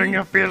Stop tells putting me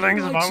your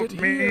feelings he likes about it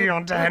me here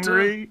onto better.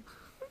 Henry.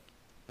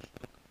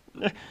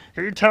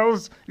 He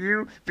tells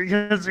you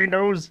because he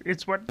knows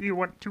it's what you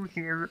want to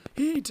hear.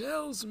 He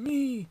tells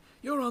me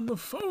you're on the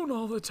phone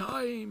all the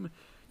time.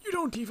 You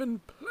don't even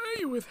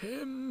play with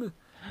him.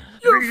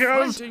 You're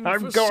Because fighting I'm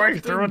for going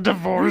through a something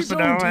divorce we in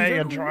don't LA even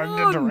and trying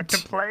want. to direct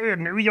a play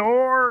in New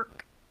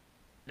York.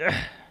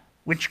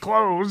 Which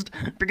closed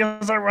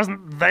because I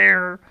wasn't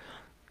there.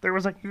 There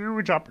was a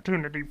huge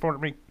opportunity for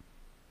me.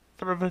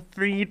 For the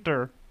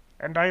theater.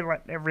 And I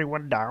let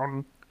everyone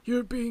down.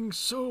 You're being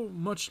so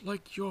much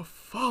like your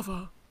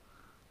father.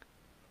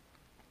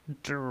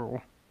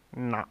 Do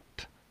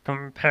not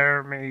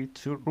compare me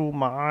to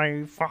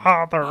my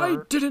father. I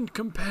didn't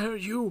compare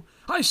you.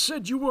 I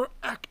said you were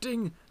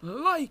acting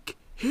like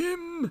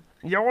him.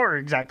 You're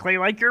exactly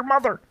like your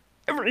mother.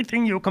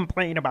 Everything you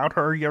complain about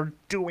her, you're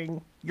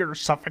doing. You're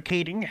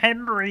suffocating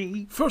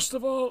Henry. First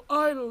of all,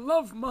 I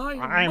love my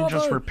mother. I'm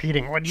just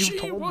repeating what you She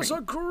told me. was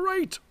a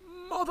great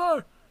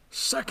mother.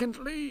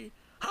 Secondly,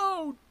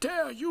 how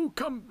dare you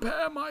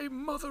compare my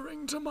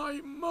mothering to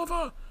my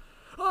mother?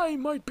 I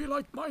might be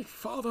like my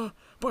father,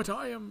 but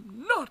I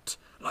am not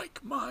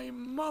like my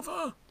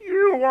mother.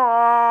 You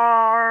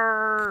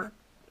are.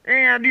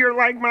 And you're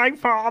like my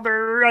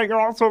father. And you're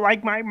also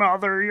like my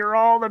mother. You're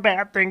all the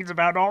bad things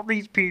about all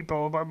these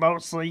people, but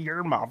mostly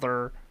your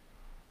mother.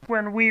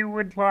 When we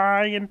would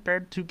lie in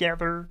bed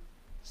together,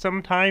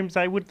 sometimes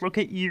I would look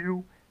at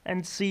you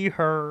and see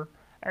her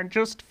and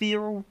just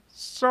feel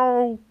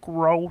so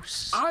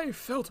gross. I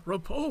felt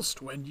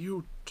repulsed when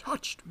you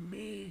touched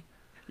me.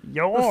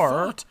 You're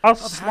thought a of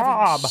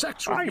slob. having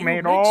sex with I you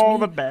made makes all me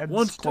the beds,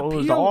 want to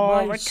closed peel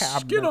all my the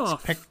skin cabinets,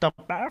 off. picked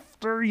up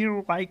after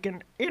you like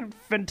an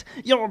infant.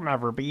 You'll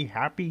never be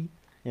happy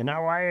in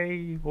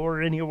LA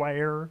or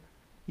anywhere.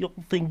 You'll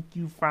think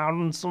you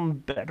found some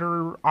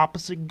better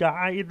opposite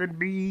guy than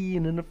me,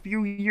 and in a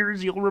few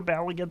years you'll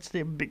rebel against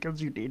him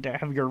because you need to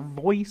have your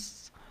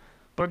voice.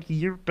 But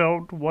you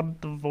don't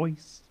want the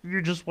voice.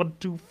 You just want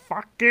to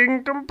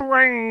fucking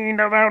complain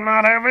about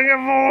not having a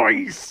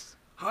voice.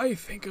 I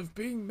think of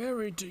being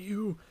married to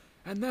you,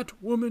 and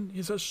that woman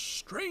is a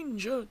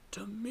stranger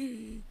to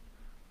me.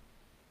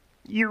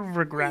 You've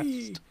We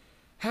regressed.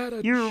 had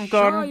a You've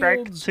gone back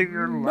child's to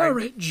your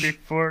marriage. life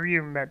before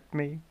you met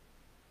me.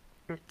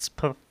 It's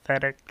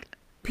pathetic.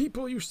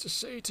 People used to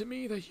say to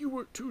me that you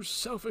were too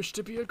selfish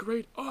to be a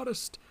great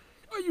artist.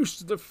 I used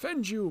to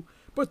defend you,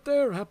 but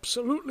they're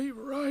absolutely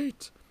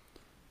right.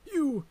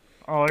 You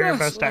All your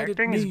best gaslighted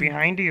acting me. is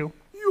behind you.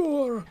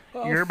 You're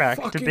a You're back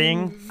to fucking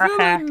being a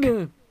hack.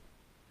 villain.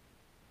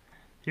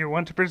 You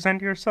want to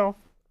present yourself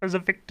as a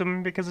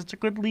victim because it's a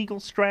good legal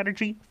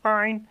strategy,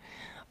 fine.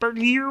 But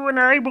you and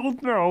I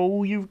both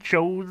know you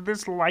chose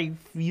this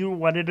life. You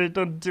wanted it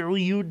until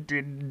you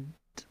didn't.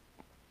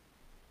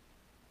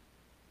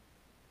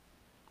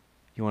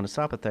 You want to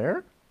stop it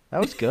there? That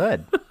was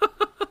good.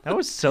 That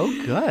was so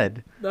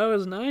good. That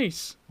was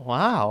nice.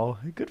 Wow.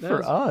 Good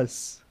for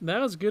us.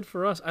 That was good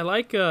for us. I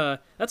like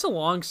that's a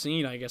long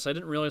scene, I guess. I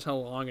didn't realize how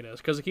long it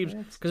is because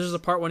there's a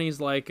part when he's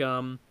like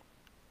where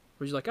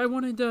he's like I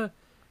wanted to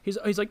he's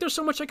like there's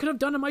so much I could have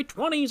done in my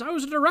 20s. I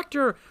was a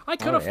director. I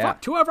could have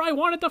fucked whoever I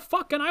wanted to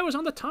fuck and I was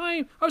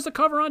the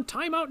cover on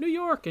Time Out New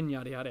York and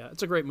yada yada.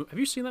 It's a great movie. Have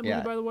you seen that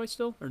movie by the way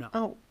still or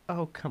no?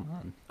 Oh, come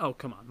on. Oh,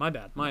 come on. My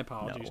bad. My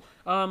apologies.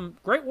 No.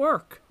 Great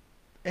work.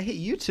 Hey,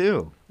 you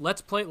too.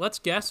 Let's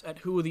guess at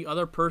who the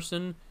other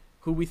person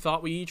who we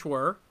thought we each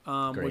were.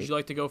 Would you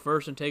like to go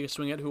first and take a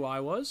swing at who I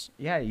was?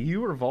 Yeah,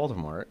 you were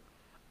Voldemort.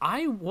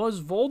 I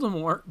was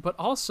Voldemort, but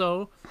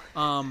also,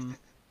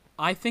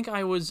 I think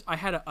I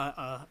had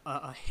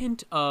a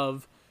hint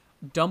of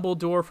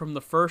Dumbledore from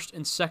the first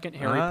and second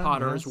Harry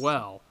Potter as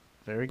well.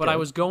 Very good. But I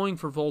was going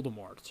for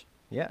Voldemort.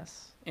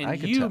 Yes.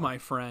 And you, my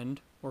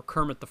friend, were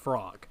Kermit the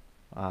Frog.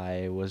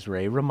 I was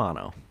Ray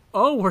Romano.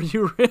 Oh, were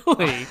you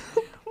really?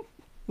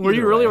 Were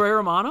you really Ray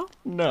Romano?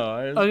 No.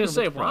 I was going to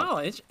say, wow,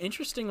 it's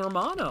interesting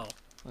Romano.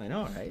 I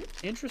know, right?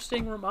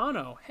 Interesting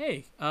Romano.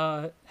 Hey,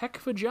 heck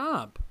of a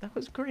job. That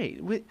was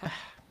great.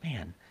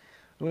 Man,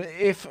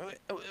 if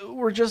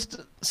we're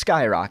just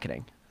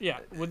skyrocketing.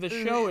 Yeah, the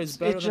show is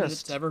better than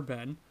it's ever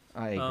been.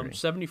 I agree.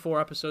 74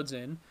 episodes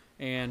in,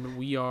 and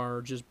we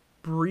are just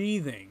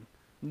breathing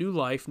new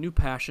life, new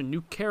passion,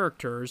 new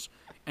characters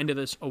into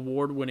this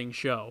award-winning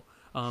show.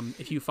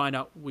 If you find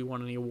out we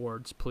won any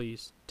awards,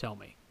 please tell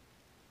me.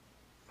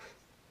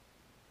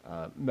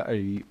 Are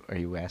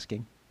you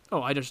asking?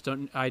 Oh, I just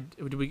don't.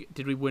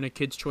 Did we win a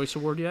Kids' Choice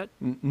Award yet?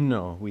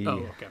 No, we. Oh,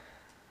 okay.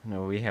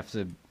 No, we have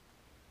to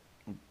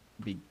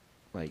be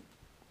like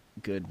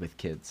good with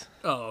kids.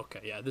 Oh, okay.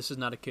 Yeah, this is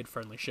not a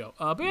kid-friendly show.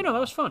 But yeah, no, that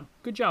was fun.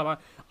 Good job.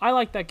 I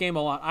like that game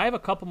a lot. I have a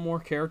couple more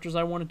characters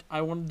I want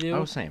to do.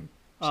 Oh, same.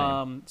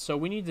 So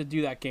we need to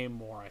do that game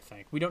more. I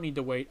think we don't need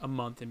to wait a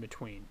month in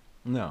between.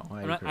 No,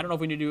 I agree. I don't know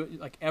if we need to do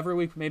it like every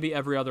week, maybe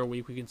every other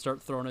week. We can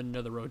start throwing it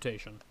into the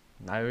rotation.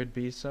 I would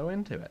be so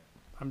into it.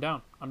 I'm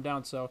down.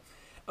 So,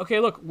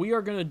 okay, look, we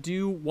are going to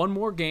do one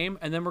more game,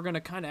 and then we're going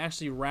to kind of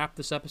actually wrap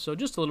this episode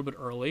just a little bit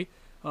early.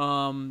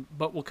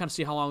 But we'll kind of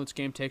see how long this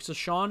game takes us.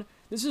 Sean,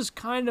 this is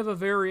kind of a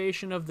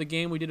variation of the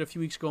game we did a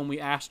few weeks ago when we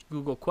asked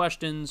Google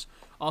questions.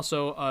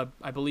 Also,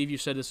 I believe you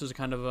said this is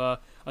kind of a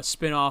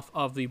spin-off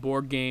of the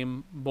board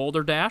game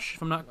Boulder Dash,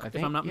 if I'm not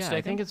mistaken. Yeah,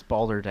 I think it's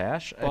Boulder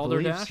Dash. I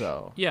believe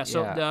so. Yeah,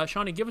 so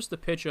Shawnee, give us the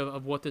pitch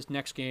of what this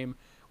next game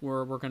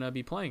we're going to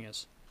be playing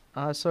is.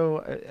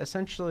 So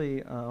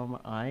essentially,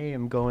 I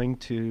am going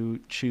to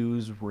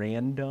choose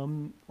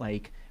random,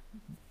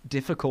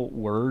 difficult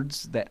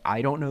words that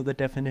I don't know the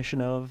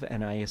definition of,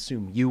 and I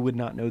assume you would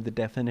not know the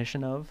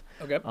definition of.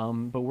 Okay.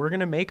 But we're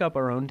going to make up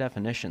our own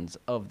definitions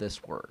of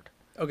this word.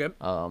 Okay.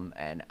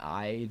 And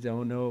I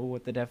don't know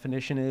what the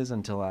definition is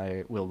until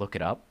I will look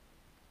it up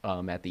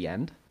at the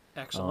end.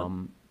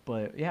 Excellent.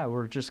 But yeah,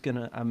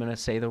 I'm gonna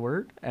say the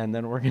word, and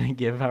then we're gonna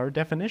give our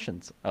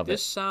definitions of it.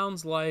 This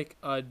sounds like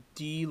a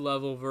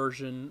D-level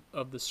version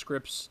of the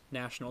Scripps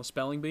National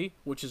Spelling Bee,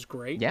 which is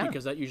great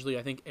because that usually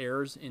I think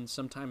airs in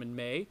sometime in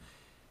May,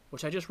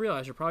 which I just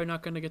realized you're probably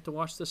not going to get to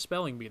watch the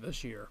Spelling Bee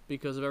this year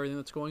because of everything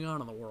that's going on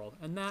in the world,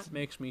 and that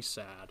makes me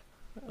sad.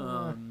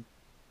 But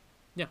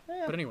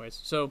anyways,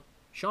 so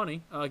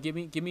Shawnee,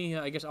 give me.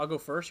 I guess I'll go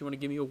first. You want to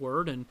give me a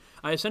word, and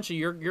essentially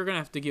you're gonna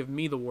have to give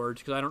me the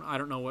words because I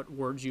don't know what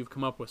words you've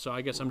come up with. So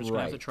I guess I'm just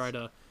gonna have to try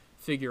to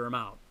figure them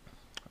out.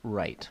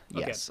 Right.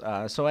 Okay. Yes.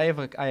 So I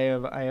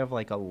have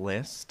like a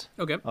list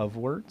of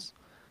words,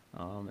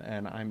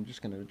 and I'm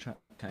just gonna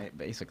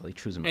basically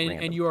choose them at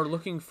random. And you are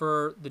looking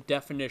for the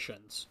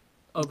definitions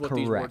of what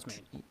these words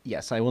mean.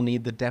 Yes, I will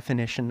need the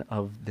definition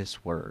of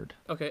this word.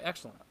 Okay.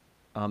 Excellent.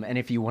 And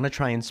if you want to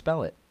try and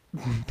spell it,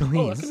 please.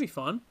 Oh, that could be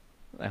fun.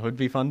 That would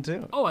be fun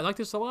too. Oh, I like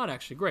this a lot,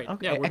 actually. Great.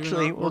 Okay.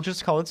 Yeah, we'll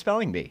just call it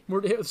Spelling Bee.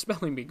 We're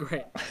Spelling Bee.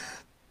 Great.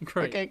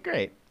 Great. Okay,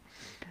 great.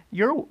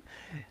 Your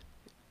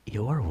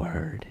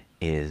word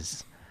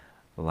is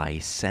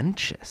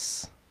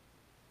licentious.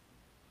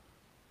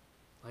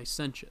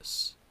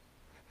 Licentious.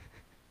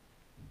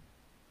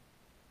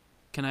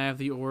 Can I have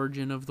the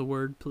origin of the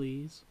word,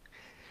 please?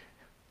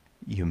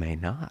 You may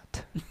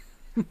not.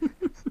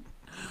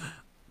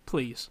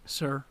 Please,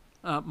 sir.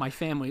 My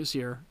family is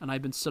here, and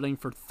I've been studying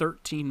for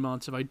 13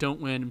 months. If I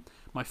don't win,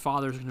 my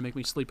father's going to make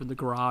me sleep in the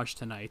garage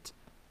tonight.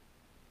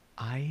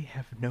 I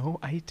have no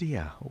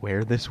idea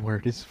where this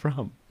word is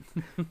from,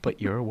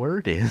 but your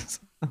word is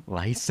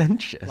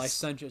licentious.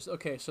 Licentious.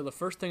 Okay, so the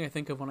first thing I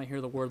think of when I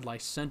hear the word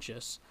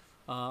licentious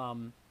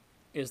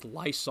is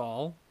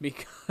Lysol,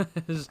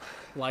 because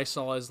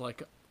Lysol is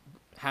like,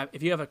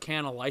 if you have a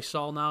can of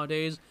Lysol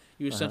nowadays,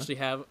 you essentially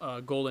have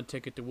a golden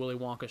ticket to Willy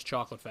Wonka's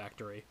chocolate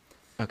factory.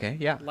 Okay,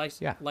 yeah.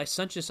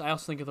 Licentious, I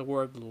also think of the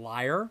word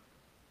liar.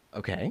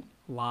 Okay.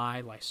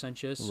 Lie,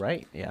 licentious.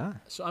 Right, yeah.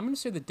 So I'm going to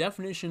say the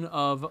definition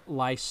of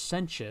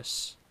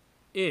licentious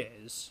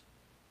is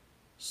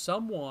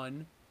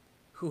someone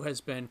who has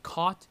been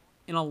caught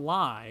in a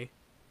lie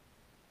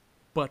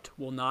but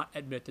will not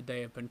admit that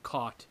they have been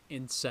caught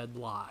in said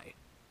lie.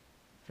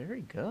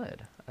 Very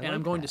good. And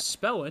I'm going to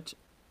spell it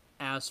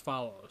as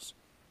follows.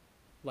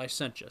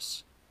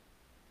 Licentious.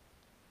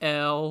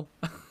 L.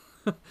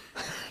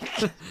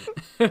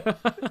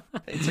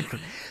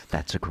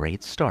 That's a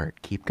great start.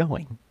 Keep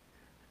going.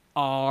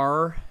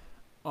 Are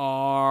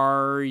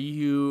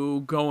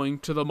you going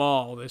to the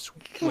mall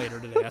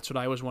later today? That's what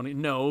I was wanting.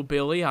 No,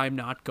 Billy, I'm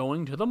not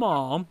going to the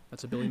mall.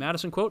 That's a Billy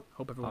Madison quote.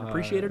 Hope everyone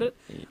appreciated it.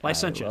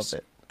 Licentious. I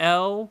love it.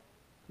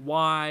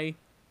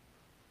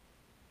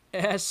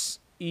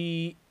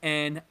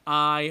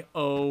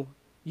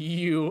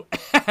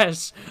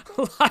 Lysennious.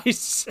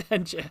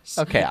 Licentious.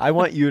 Okay, I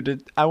want you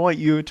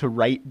to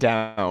write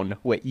down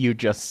what you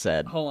just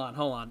said. Hold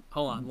on.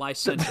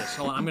 Licentious.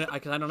 Hold on.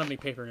 Because I don't have any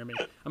paper near me.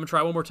 I'm gonna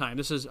try one more time.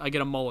 I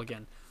get a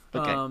mulligan.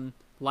 Okay.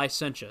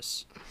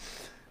 Licentious.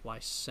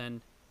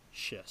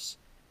 Licentious.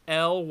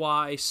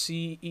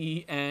 Lycensious.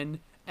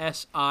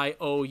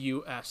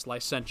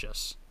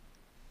 Licentious.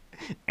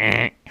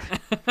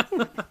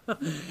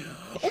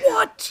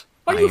 What?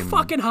 Are you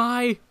fucking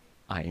high?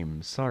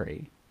 I'm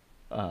sorry.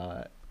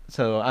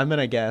 So I'm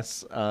gonna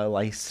guess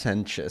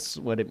licentious,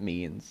 what it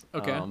means.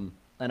 Okay.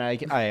 And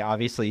I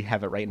obviously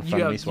have it right in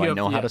front of me, so I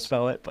know how to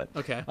spell it. But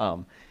okay.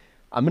 I'm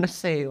gonna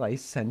say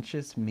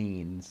licentious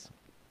means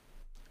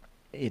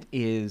it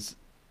is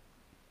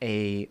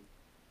a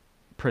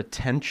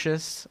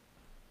pretentious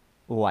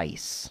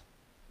lice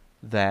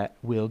that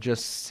will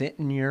just sit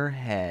in your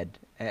head,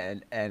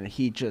 and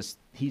he's just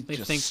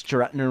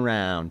strutting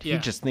around. Yeah. He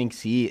just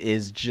thinks he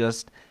is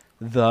just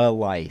the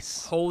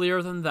lice.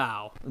 Holier than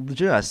thou.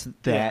 Just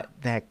that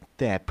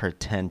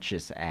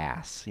pretentious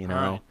ass, you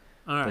know.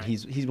 All right. But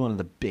he's one of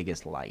the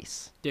biggest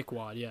lice.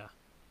 Dickwad, yeah.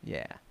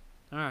 Yeah.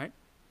 All right.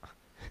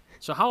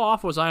 So how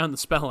off was I on the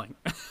spelling?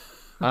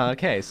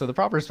 Okay, so the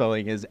proper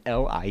spelling is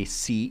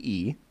LICE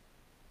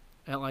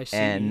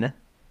NTIOUS.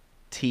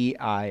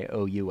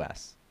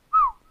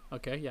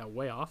 Okay, yeah,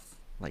 way off.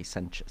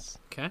 Licentious.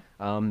 Okay.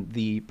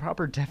 The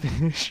proper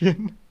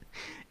definition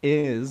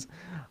is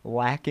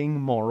lacking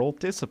moral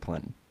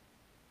discipline.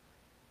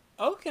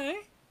 Okay.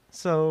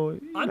 So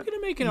I'm going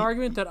to make an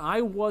argument that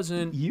I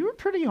wasn't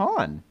pretty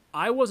on.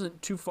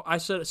 too far. I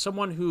said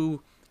someone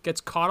who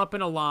gets caught up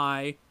in a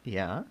lie,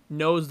 Yeah.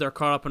 knows they're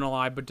caught up in a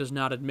lie, but does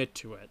not admit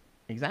to it.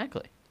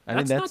 Exactly.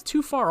 That's not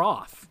too far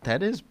off.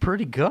 That is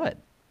pretty good.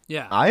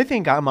 Yeah. I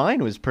think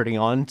mine was pretty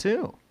on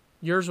too.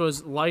 Yours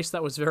was lice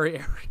that was very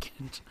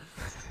arrogant.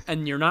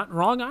 And you're not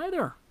wrong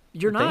either.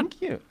 You're not. Thank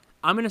you.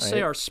 I'm going to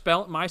say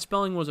my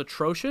spelling was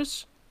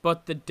atrocious,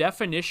 but the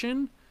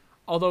definition,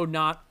 although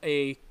not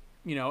an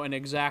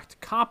exact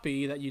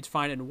copy that you'd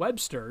find in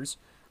Webster's,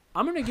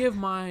 I'm going to give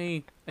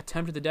my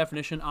attempt at the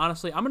definition,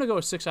 honestly, I'm going to go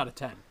a 6 out of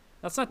 10.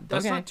 That's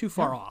not too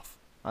far off.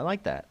 I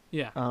like that.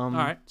 Yeah. All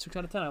right. 6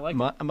 out of 10. I like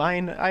it.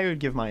 Mine, I would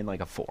give mine like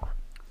a 4.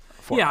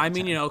 Yeah, I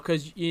mean,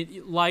 because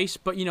lice,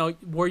 but,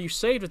 where you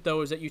saved it,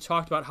 though, is that you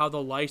talked about how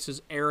the lice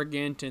is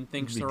arrogant and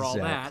thinks they're all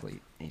that.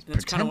 He's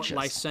that's kind of what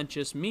pretentious.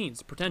 licentious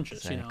means,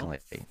 pretentious, Exactly.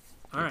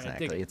 All right,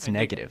 exactly. It's I dig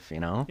negative,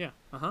 it. Yeah.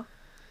 Uh-huh.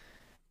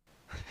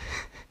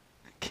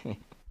 Okay.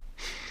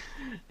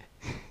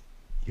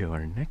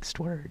 Your next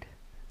word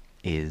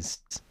is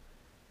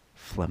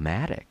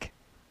phlegmatic.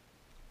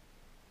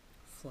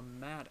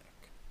 Phlegmatic.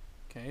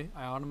 Okay,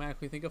 I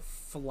automatically think of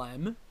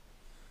phlegm.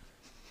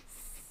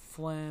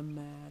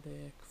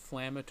 Phlegmatic,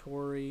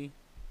 inflammatory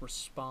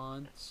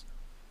response.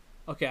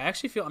 Okay, I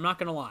actually feel, I'm not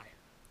going to lie,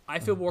 I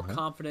feel more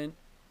confident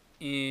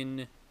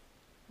in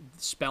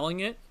spelling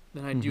it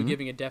than I do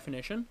giving a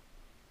definition.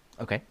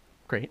 Okay,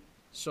 great.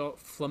 So,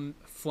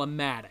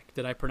 phlegmatic.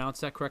 Did I pronounce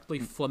that correctly?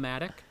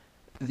 Phlegmatic?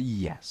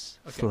 Yes,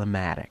 Okay.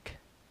 phlegmatic.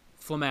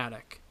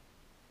 Phlegmatic.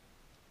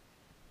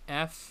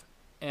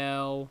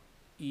 Flematic.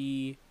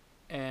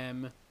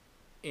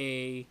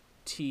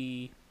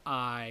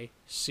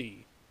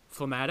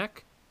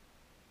 Phlegmatic?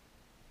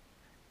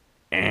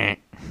 Damn it.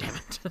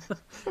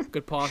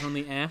 Good pause on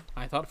the eh.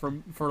 I thought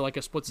for like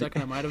a split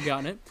second I might have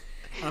gotten it.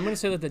 I'm going to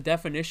say that the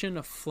definition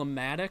of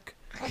phlegmatic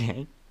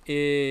Okay.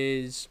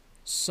 is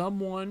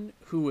someone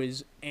who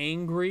is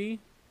angry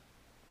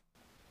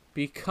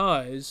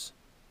because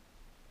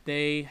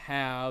they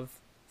have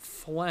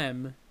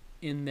phlegm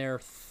in their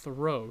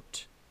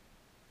throat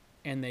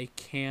and they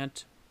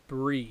can't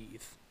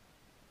breathe.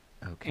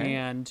 Okay.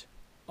 And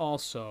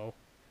also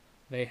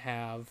they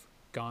have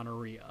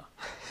gonorrhea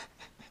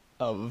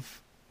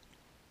Of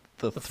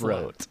the phlegm.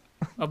 throat.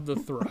 Of the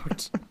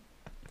throat.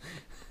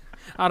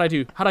 How'd I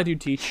do,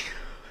 Teach?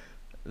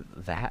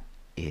 That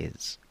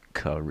is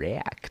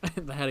correct.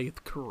 That is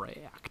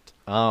correct.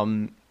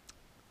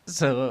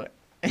 So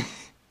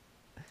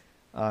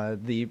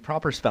the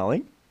proper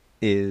spelling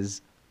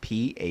is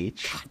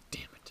PHLEGMATIC. God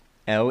damn it.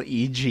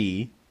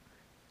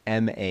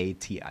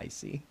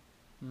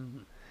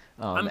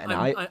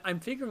 I'm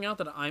figuring out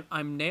that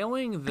I'm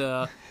nailing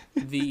the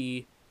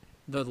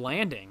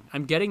landing.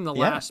 I'm getting the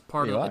last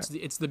part of it.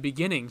 It's the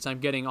beginnings. I'm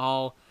getting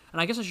all,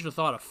 and I guess I should have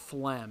thought of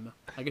phlegm.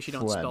 I guess you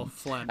don't spell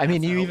phlegm. I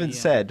mean, you even F-L-E-M.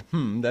 said,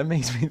 that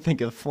makes me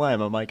think of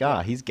phlegm. I'm like,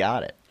 he's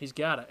got it. He's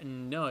got it.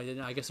 And no,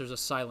 I guess there's a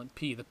silent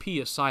P. The P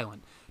is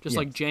silent. Just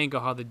like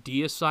Django, how the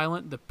D is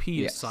silent, the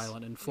P Yes. is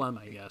silent in phlegm,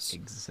 I guess.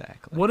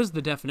 Exactly. What is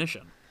the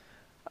definition?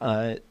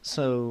 My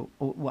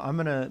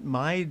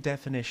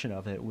definition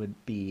of it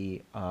would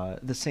be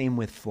the same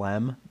with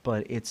phlegm,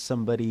 but it's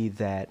somebody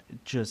that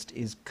just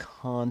is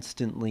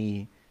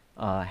constantly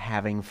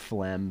having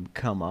phlegm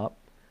come up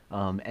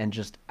and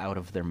just out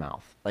of their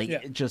mouth,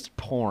 like just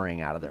pouring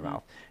out of their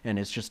mouth, and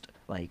it's just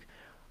like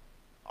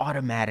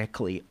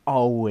automatically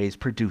always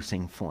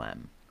producing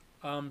phlegm.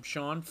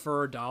 Sean,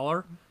 for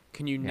 $1,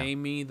 can you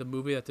name me the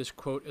movie that this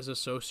quote is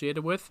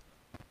associated with?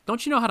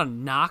 Don't you know how to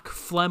knock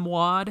phlegm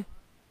wad?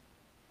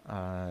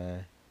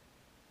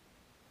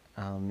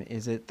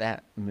 Is it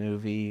that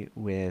movie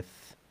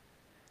with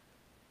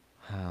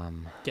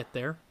Get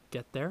there.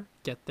 I'm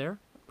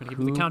gonna give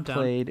you the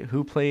countdown.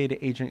 who played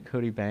Agent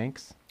Cody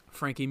Banks?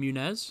 Frankie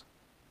Muniz.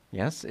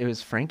 Yes, it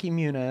was Frankie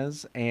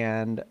Muniz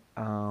and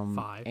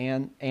 5.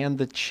 and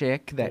the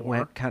chick that 4.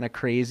 went kind of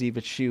crazy,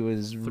 but she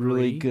was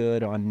really 3.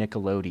 good on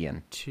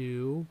Nickelodeon.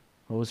 2.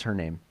 What was her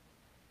name?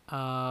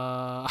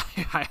 I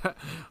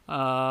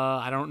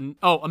don't.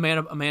 Oh,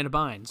 Amanda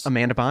Bynes.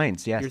 Amanda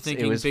Bynes. Yes, You're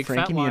thinking it was Big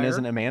Frankie Fat Liar? Muniz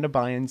and Amanda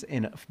Bynes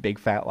in Big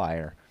Fat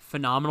Liar.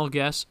 Phenomenal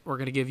guess. We're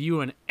gonna give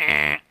you an.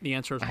 The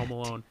answer is Home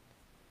Alone.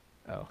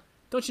 Oh.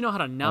 Don't you know how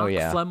to knock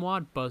yeah. phlegm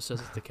wad? Buzz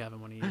says it to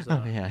Kevin when he's.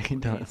 Oh yeah, he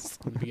does.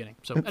 In the beginning.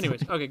 So,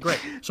 anyways, okay, great.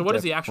 So, what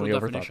is the actual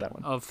Definitely overthought definition that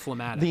one. of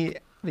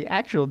phlegmatic? The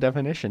actual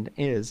definition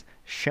is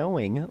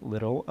showing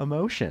little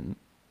emotion.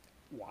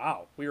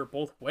 Wow, we were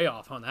both way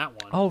off on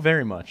that one. Oh,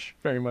 very much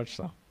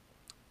so.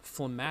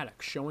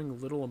 Phlegmatic,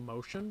 showing little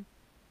emotion.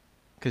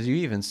 Because you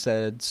even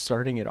said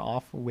starting it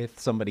off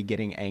with somebody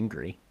getting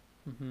angry,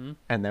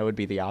 and that would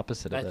be the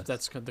opposite of this.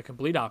 That's the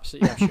complete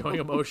opposite. Yeah, showing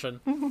emotion.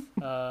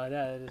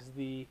 That is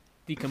the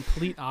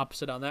complete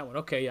opposite on that one.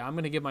 Okay, yeah, I'm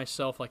gonna give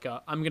myself a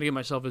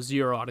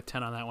 0 out of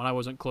 10 on that one. I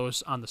wasn't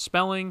close on the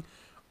spelling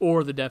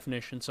or the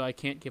definition, so I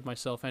can't give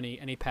myself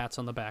any pats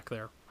on the back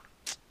there.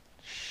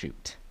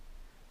 Shoot,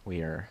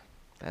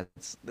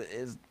 it's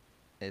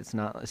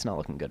not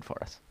looking good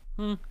for us.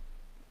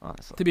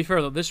 Honestly, To be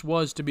fair though, this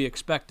was to be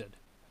expected.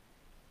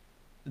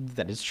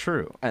 that is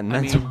true, and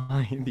that's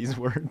why these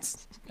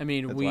words. I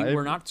mean,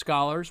 we're not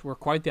scholars. We're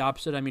quite the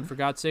opposite. I mean, for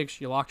God's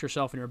sakes, you locked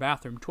yourself in your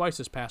bathroom twice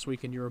this past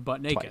week and you were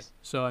butt naked. Twice.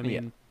 So, I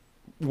mean,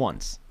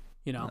 Once,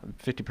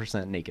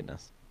 50%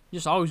 nakedness.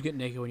 Just always get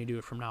naked when you do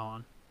it from now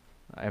on.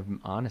 I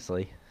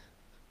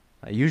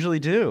usually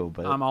do,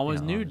 but I'm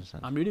always nude.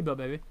 I'm nudie butt,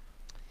 baby.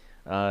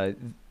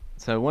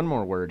 So one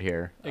more word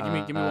here. Hey, give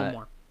me one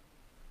more.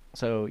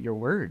 So your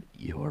word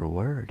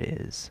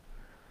is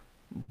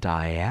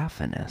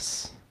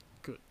diaphanous.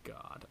 Good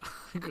God.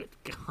 Good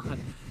God.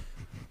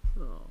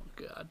 Oh,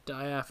 God.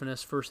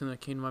 Diaphanous, first thing that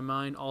came to my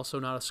mind. Also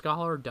not a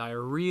scholar.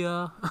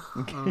 Diarrhea.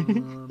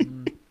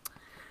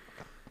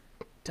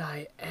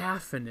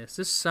 Diaphanous.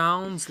 This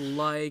sounds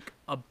like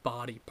a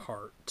body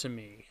part to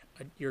me.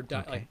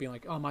 Like being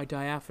like, oh, my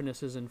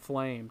diaphanous is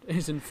inflamed.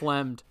 Is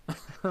inflamed.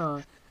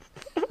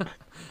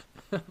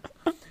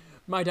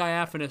 My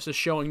diaphanous is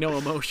showing no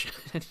emotion.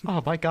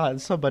 Oh my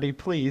God! Somebody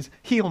please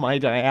heal my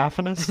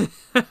diaphanous.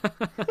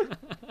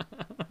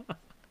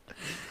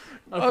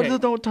 Okay. Oh,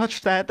 don't touch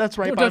that. That's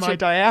right Don't by touch my it.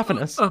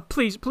 diaphanous.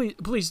 Please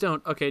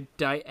don't. Okay,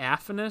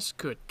 diaphanous.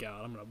 Good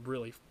God, I'm gonna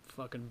really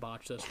fucking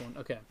botch this one.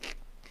 Okay,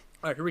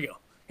 all right, here we go.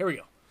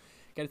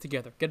 Get it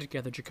together,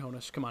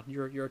 Jaconis. Come on,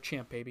 you're a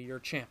champ, baby. You're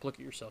a champ. Look at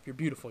yourself. You're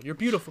beautiful.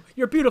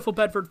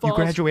 Bedford Falls. You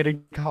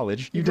graduated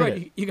college. You did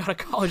it. You got a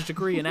college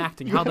degree in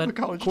acting. How that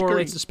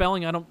correlates to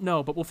spelling, I don't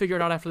know, but we'll figure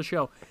it out after the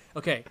show.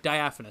 Okay,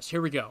 diaphanous.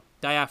 Here we go.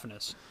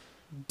 Diaphanous.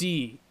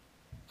 D.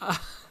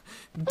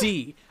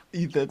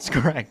 That's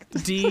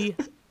correct.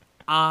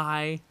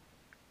 D-I-P-H-E-N.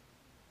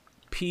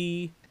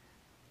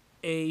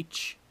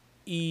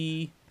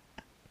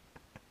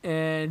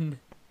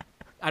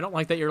 I don't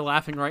like that you're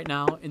laughing right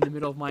now in the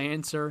middle of my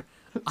answer.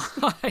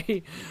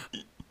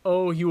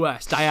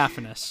 I-O-U-S.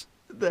 Diaphanous.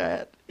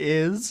 That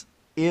is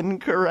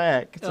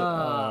incorrect. Oh,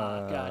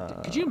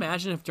 God. Could you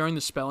imagine if during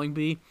the spelling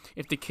bee,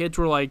 if the kids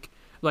were like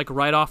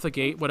right off the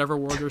gate, whatever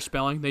word they're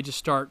spelling, they just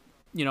start,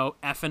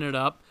 effing it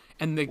up,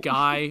 and the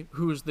guy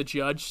who's the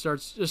judge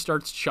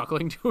starts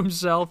chuckling to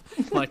himself,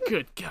 like,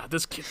 good God,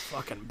 this kid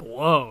fucking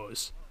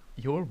blows.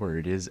 Your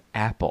word is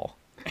apple.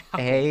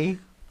 A-P-P-E.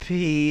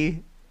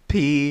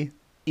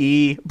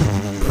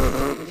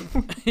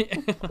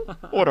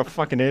 What a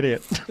fucking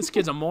idiot. This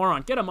kid's a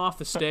moron. Get him off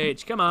the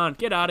stage. Come on,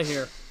 get out of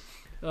here.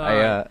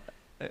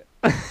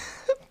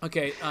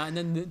 Okay, and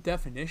then the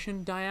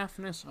definition,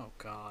 diaphanous. Oh,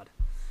 God.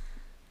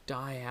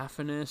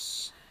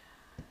 Diaphanous.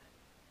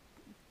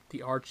 The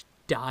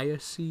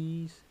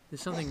archdiocese.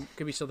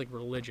 Could be something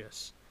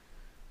religious.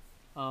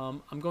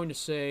 I'm going to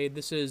say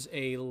this is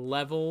a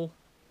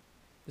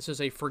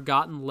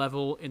forgotten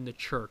level in the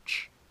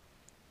church.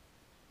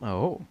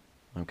 Oh,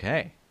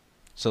 okay.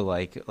 So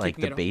like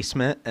the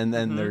basement, and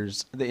then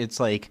it's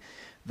like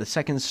the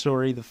second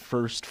story, the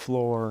first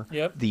floor,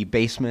 the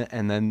basement,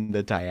 and then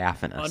the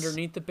diaphanous.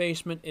 Underneath the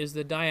basement is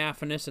the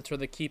diaphanous. That's where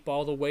they keep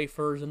all the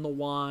wafers and the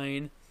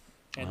wine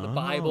and the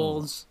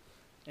Bibles.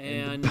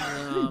 And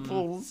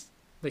Bibles.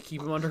 They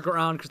keep them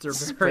underground because they're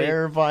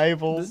Spare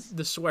Bibles.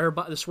 The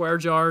swear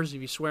jars.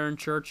 If you swear in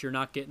church, you're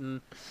not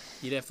getting.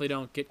 You definitely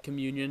don't get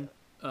communion.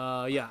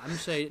 Yeah, I'm gonna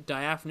say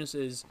diaphanous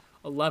is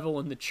a level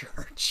in the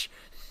church.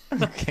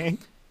 Okay.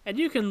 And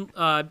you can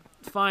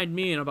find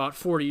me in about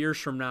 40 years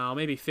from now,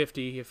 maybe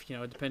 50, if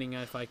depending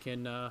on if I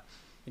can,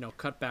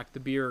 cut back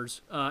the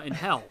beers in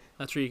hell.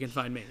 That's where you can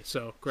find me.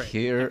 So great.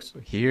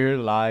 Here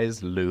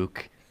lies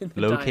Luke,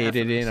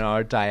 located in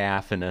our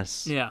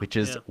diaphanous, which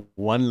is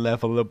one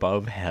level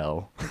above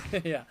hell.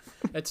 Yeah,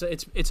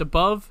 it's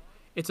above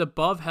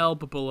hell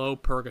but below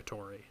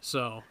purgatory.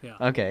 So yeah.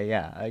 Okay,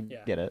 yeah, I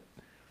get it.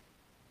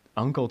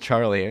 Uncle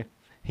Charlie,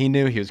 he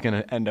knew he was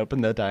gonna end up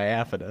in the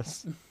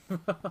diaphanous.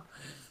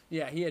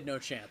 Yeah, he had no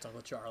chance,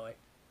 Uncle Charlie.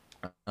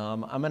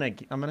 I'm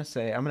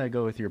gonna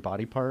go with your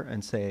body part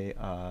and say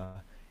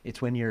it's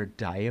when your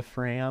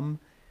diaphragm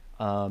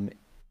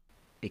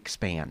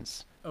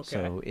expands. Okay.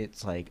 So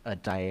it's like a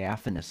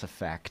diaphanous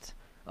effect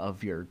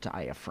of your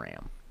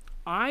diaphragm.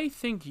 I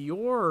think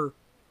your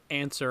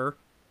answer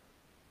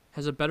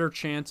has a better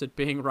chance at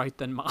being right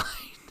than mine.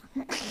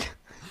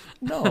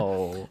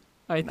 No.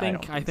 I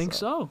think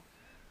so.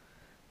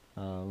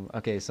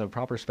 Okay, so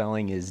proper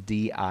spelling is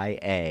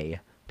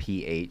diaphanous.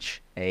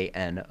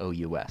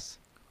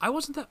 I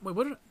wasn't that. Wait,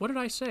 what did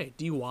I say?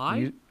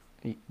 DY?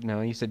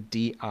 No, you said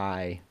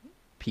DIPH.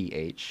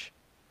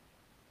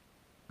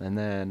 And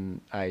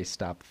then I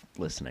stopped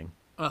listening.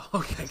 Oh,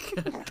 okay,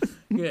 good.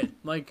 Good.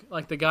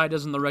 Like the guy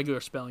does in the regular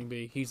spelling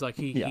bee. He's like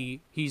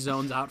he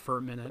zones out for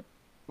a minute.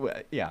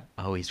 Well, yeah.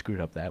 Oh, he screwed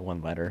up that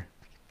one letter.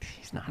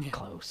 He's not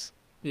close.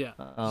 Yeah.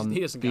 He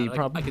doesn't got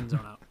it. I can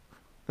zone out.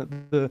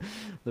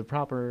 The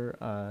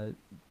proper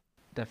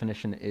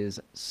definition is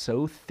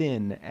so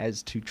thin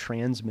as to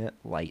transmit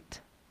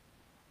light.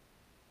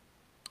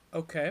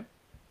 Okay.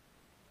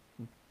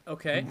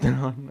 Okay.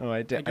 No,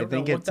 I don't think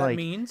know it's what that like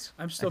means.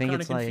 I'm still I think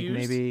kind it's of confused.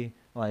 like maybe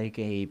like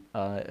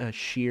a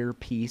sheer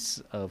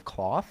piece of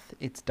cloth.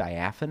 It's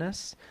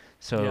diaphanous,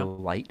 so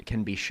light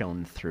can be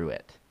shown through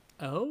it.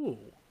 Oh.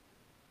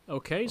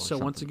 Okay. So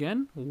something. once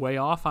again, way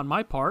off on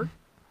my part.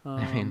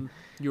 I mean,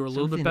 you were a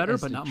little bit better,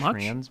 but not much.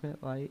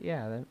 Transmit light.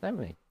 Yeah, that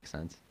makes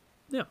sense.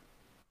 Yeah.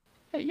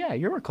 Yeah,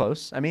 you were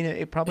close. I mean,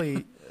 it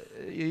probably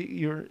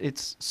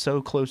it's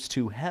so close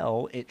to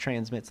hell, it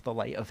transmits the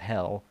light of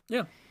hell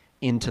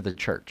into the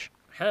church.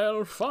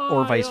 Hellfire.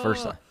 Or vice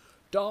versa.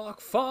 Dark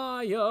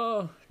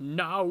fire.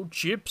 Now,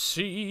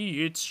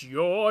 Gypsy, it's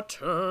your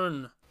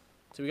turn.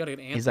 So we got to get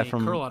Anthony Is that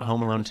from Curl out of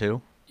Home Alone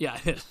 2? Yeah,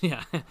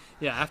 yeah.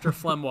 After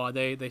Flemois,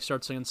 they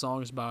start singing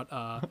songs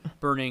about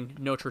burning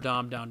Notre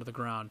Dame down to the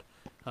ground.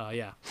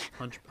 Yeah,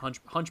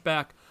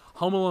 Hunchback,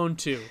 Home Alone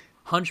 2,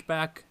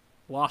 Hunchback,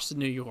 Lost in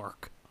New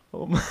York.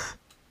 Home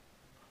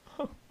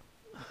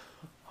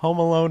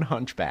Alone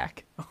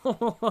Hunchback.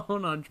 Home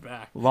Alone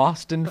Hunchback.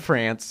 Lost in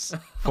France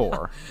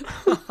 4.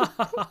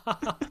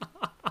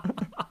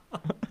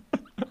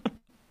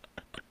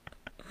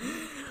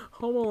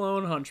 Home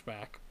Alone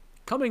Hunchback.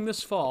 Coming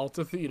this fall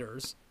to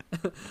theaters.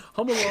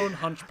 Home Alone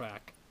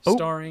Hunchback.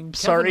 Starring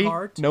Kevin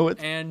Hart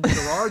and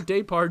Gerard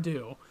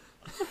Depardieu.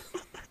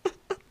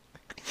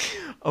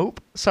 Oh,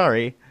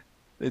 sorry.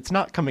 It's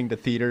not coming to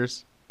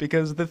theaters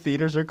because the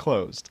theaters are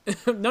closed.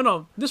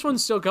 No. This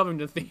one's still coming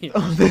to theaters.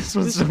 Oh, this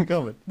one's still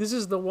coming. This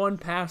is the one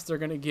pass they're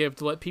going to give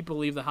to let people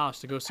leave the house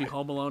to go see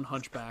Home Alone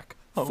Hunchback.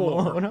 Home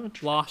Alone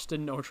Hunchback. Lost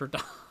in Notre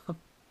Dame.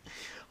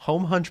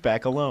 Home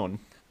Hunchback alone.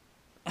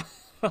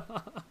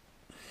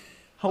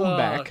 Home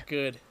back.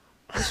 Good.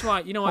 This is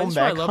why, Home this is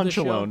why I back, love hunch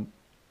the show. alone.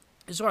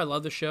 This is why I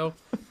love the show.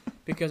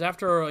 Because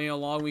after a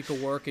long week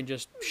of work and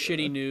just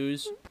shitty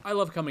news, I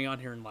love coming on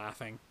here and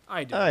laughing.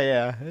 I do. Oh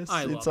yeah,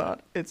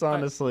 it's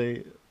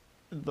honestly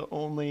the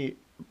only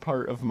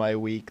part of my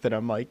week that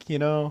I'm like, I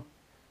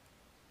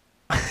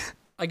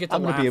get to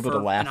I'm gonna be able to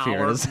laugh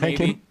here in a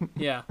second.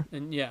 Yeah,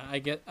 and I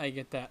get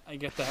that. I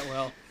get that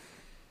well.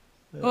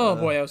 Oh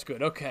boy, that was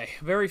good. Okay,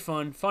 very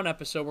fun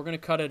episode. We're gonna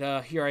cut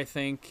it here, I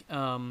think.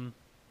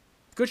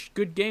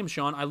 Good game,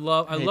 Sean. I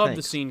love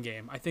the scene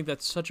game. I think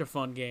that's such a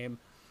fun game.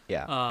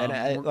 Yeah,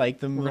 and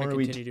the more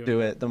we do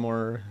it, the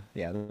more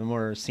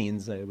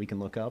scenes that we can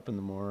look up, and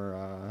the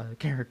more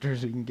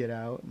characters we can get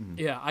out. And...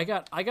 Yeah, I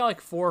got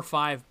like 4 or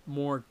 5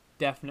 more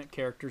definite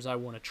characters I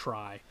want to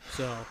try.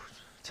 So,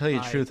 tell you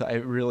the truth, I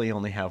really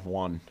only have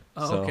one.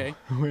 Oh, so okay.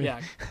 Yeah,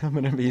 I'm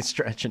gonna be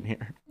stretching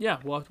here. Yeah,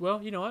 well,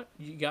 you know what?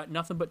 You got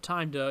nothing but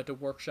time to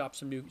workshop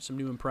some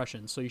new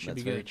impressions, so you should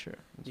be good. That's very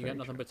true. You got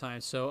nothing but time.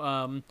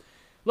 So,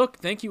 look,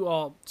 thank you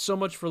all so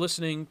much for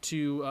listening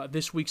to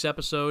this week's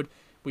episode.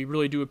 We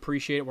really do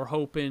appreciate it. We're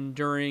hoping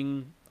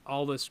during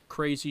all this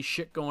crazy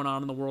shit going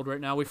on in the world right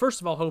now, we first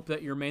of all hope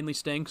that you're mainly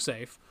staying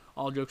safe,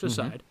 all jokes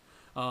aside,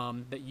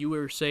 that you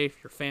are safe,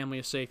 your family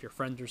is safe, your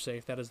friends are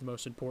safe. That is the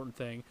most important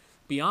thing.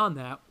 Beyond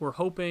that, we're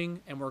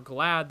hoping and we're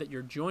glad that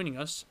you're joining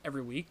us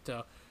every week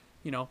to,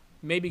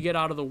 maybe get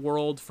out of the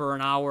world for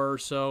an hour or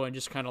so and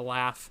just kind of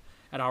laugh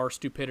at our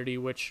stupidity,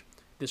 which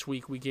this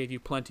week we gave you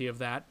plenty of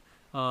that.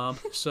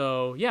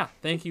 So, yeah,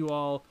 thank you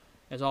all,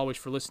 as always,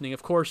 for listening.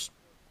 Of course,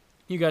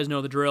 you guys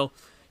know the drill.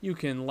 You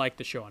can like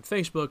the show on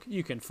Facebook.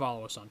 You can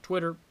follow us on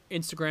Twitter,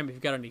 Instagram. If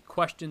you've got any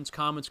questions,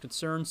 comments,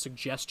 concerns,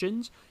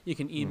 suggestions, you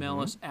can email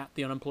us at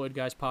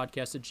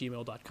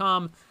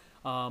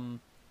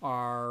theunemployedguyspodcast@gmail.com.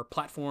 Our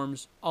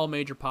platforms, all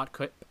major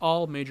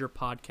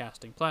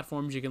podcasting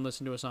platforms. You can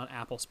listen to us on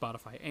Apple,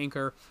 Spotify,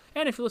 Anchor.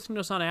 And if you're listening to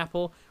us on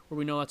Apple, where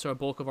we know that's where a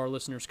bulk of our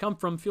listeners come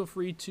from, feel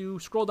free to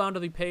scroll down to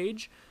the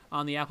page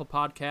on the Apple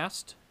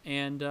Podcast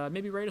and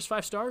maybe rate us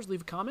 5 stars,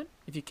 leave a comment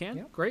if you can.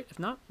 Yep. Great. If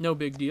not, no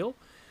big deal.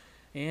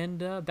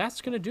 And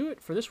that's going to do it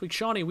for this week.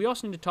 Shawnee, we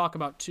also need to talk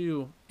about,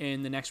 too,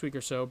 in the next week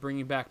or so,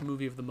 bringing back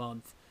Movie of the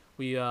Month.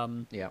 We've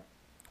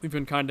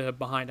been kind of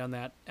behind on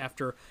that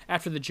after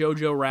the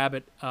Jojo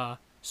Rabbit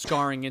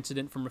scarring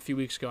incident from a few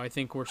weeks ago. I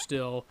think we're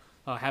still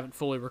haven't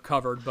fully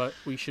recovered, but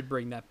we should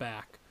bring that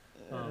back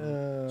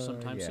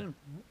sometime soon.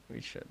 We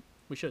should.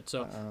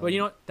 So, but you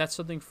know what? That's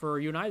something for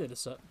you and I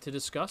to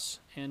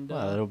discuss. And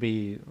it'll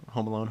be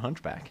Home Alone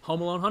Hunchback.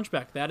 Home Alone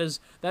Hunchback. That is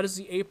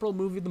the April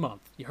movie of the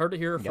month. You heard it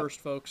here first,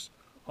 folks.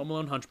 Home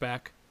Alone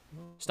Hunchback.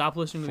 Stop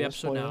listening to the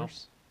episode now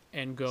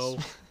and go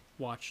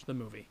watch the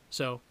movie.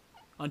 So,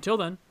 until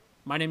then,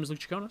 my name is Luke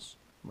Chaconis.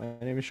 My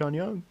name is Sean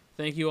Young.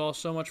 Thank you all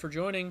so much for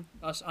joining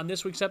us on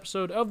this week's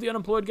episode of the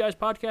Unemployed Guys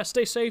podcast.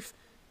 Stay safe,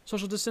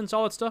 social distance,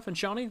 all that stuff. And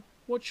Shawnee,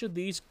 what should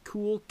these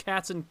cool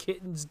cats and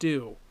kittens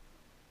do?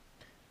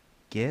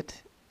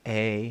 Get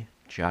a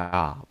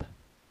job.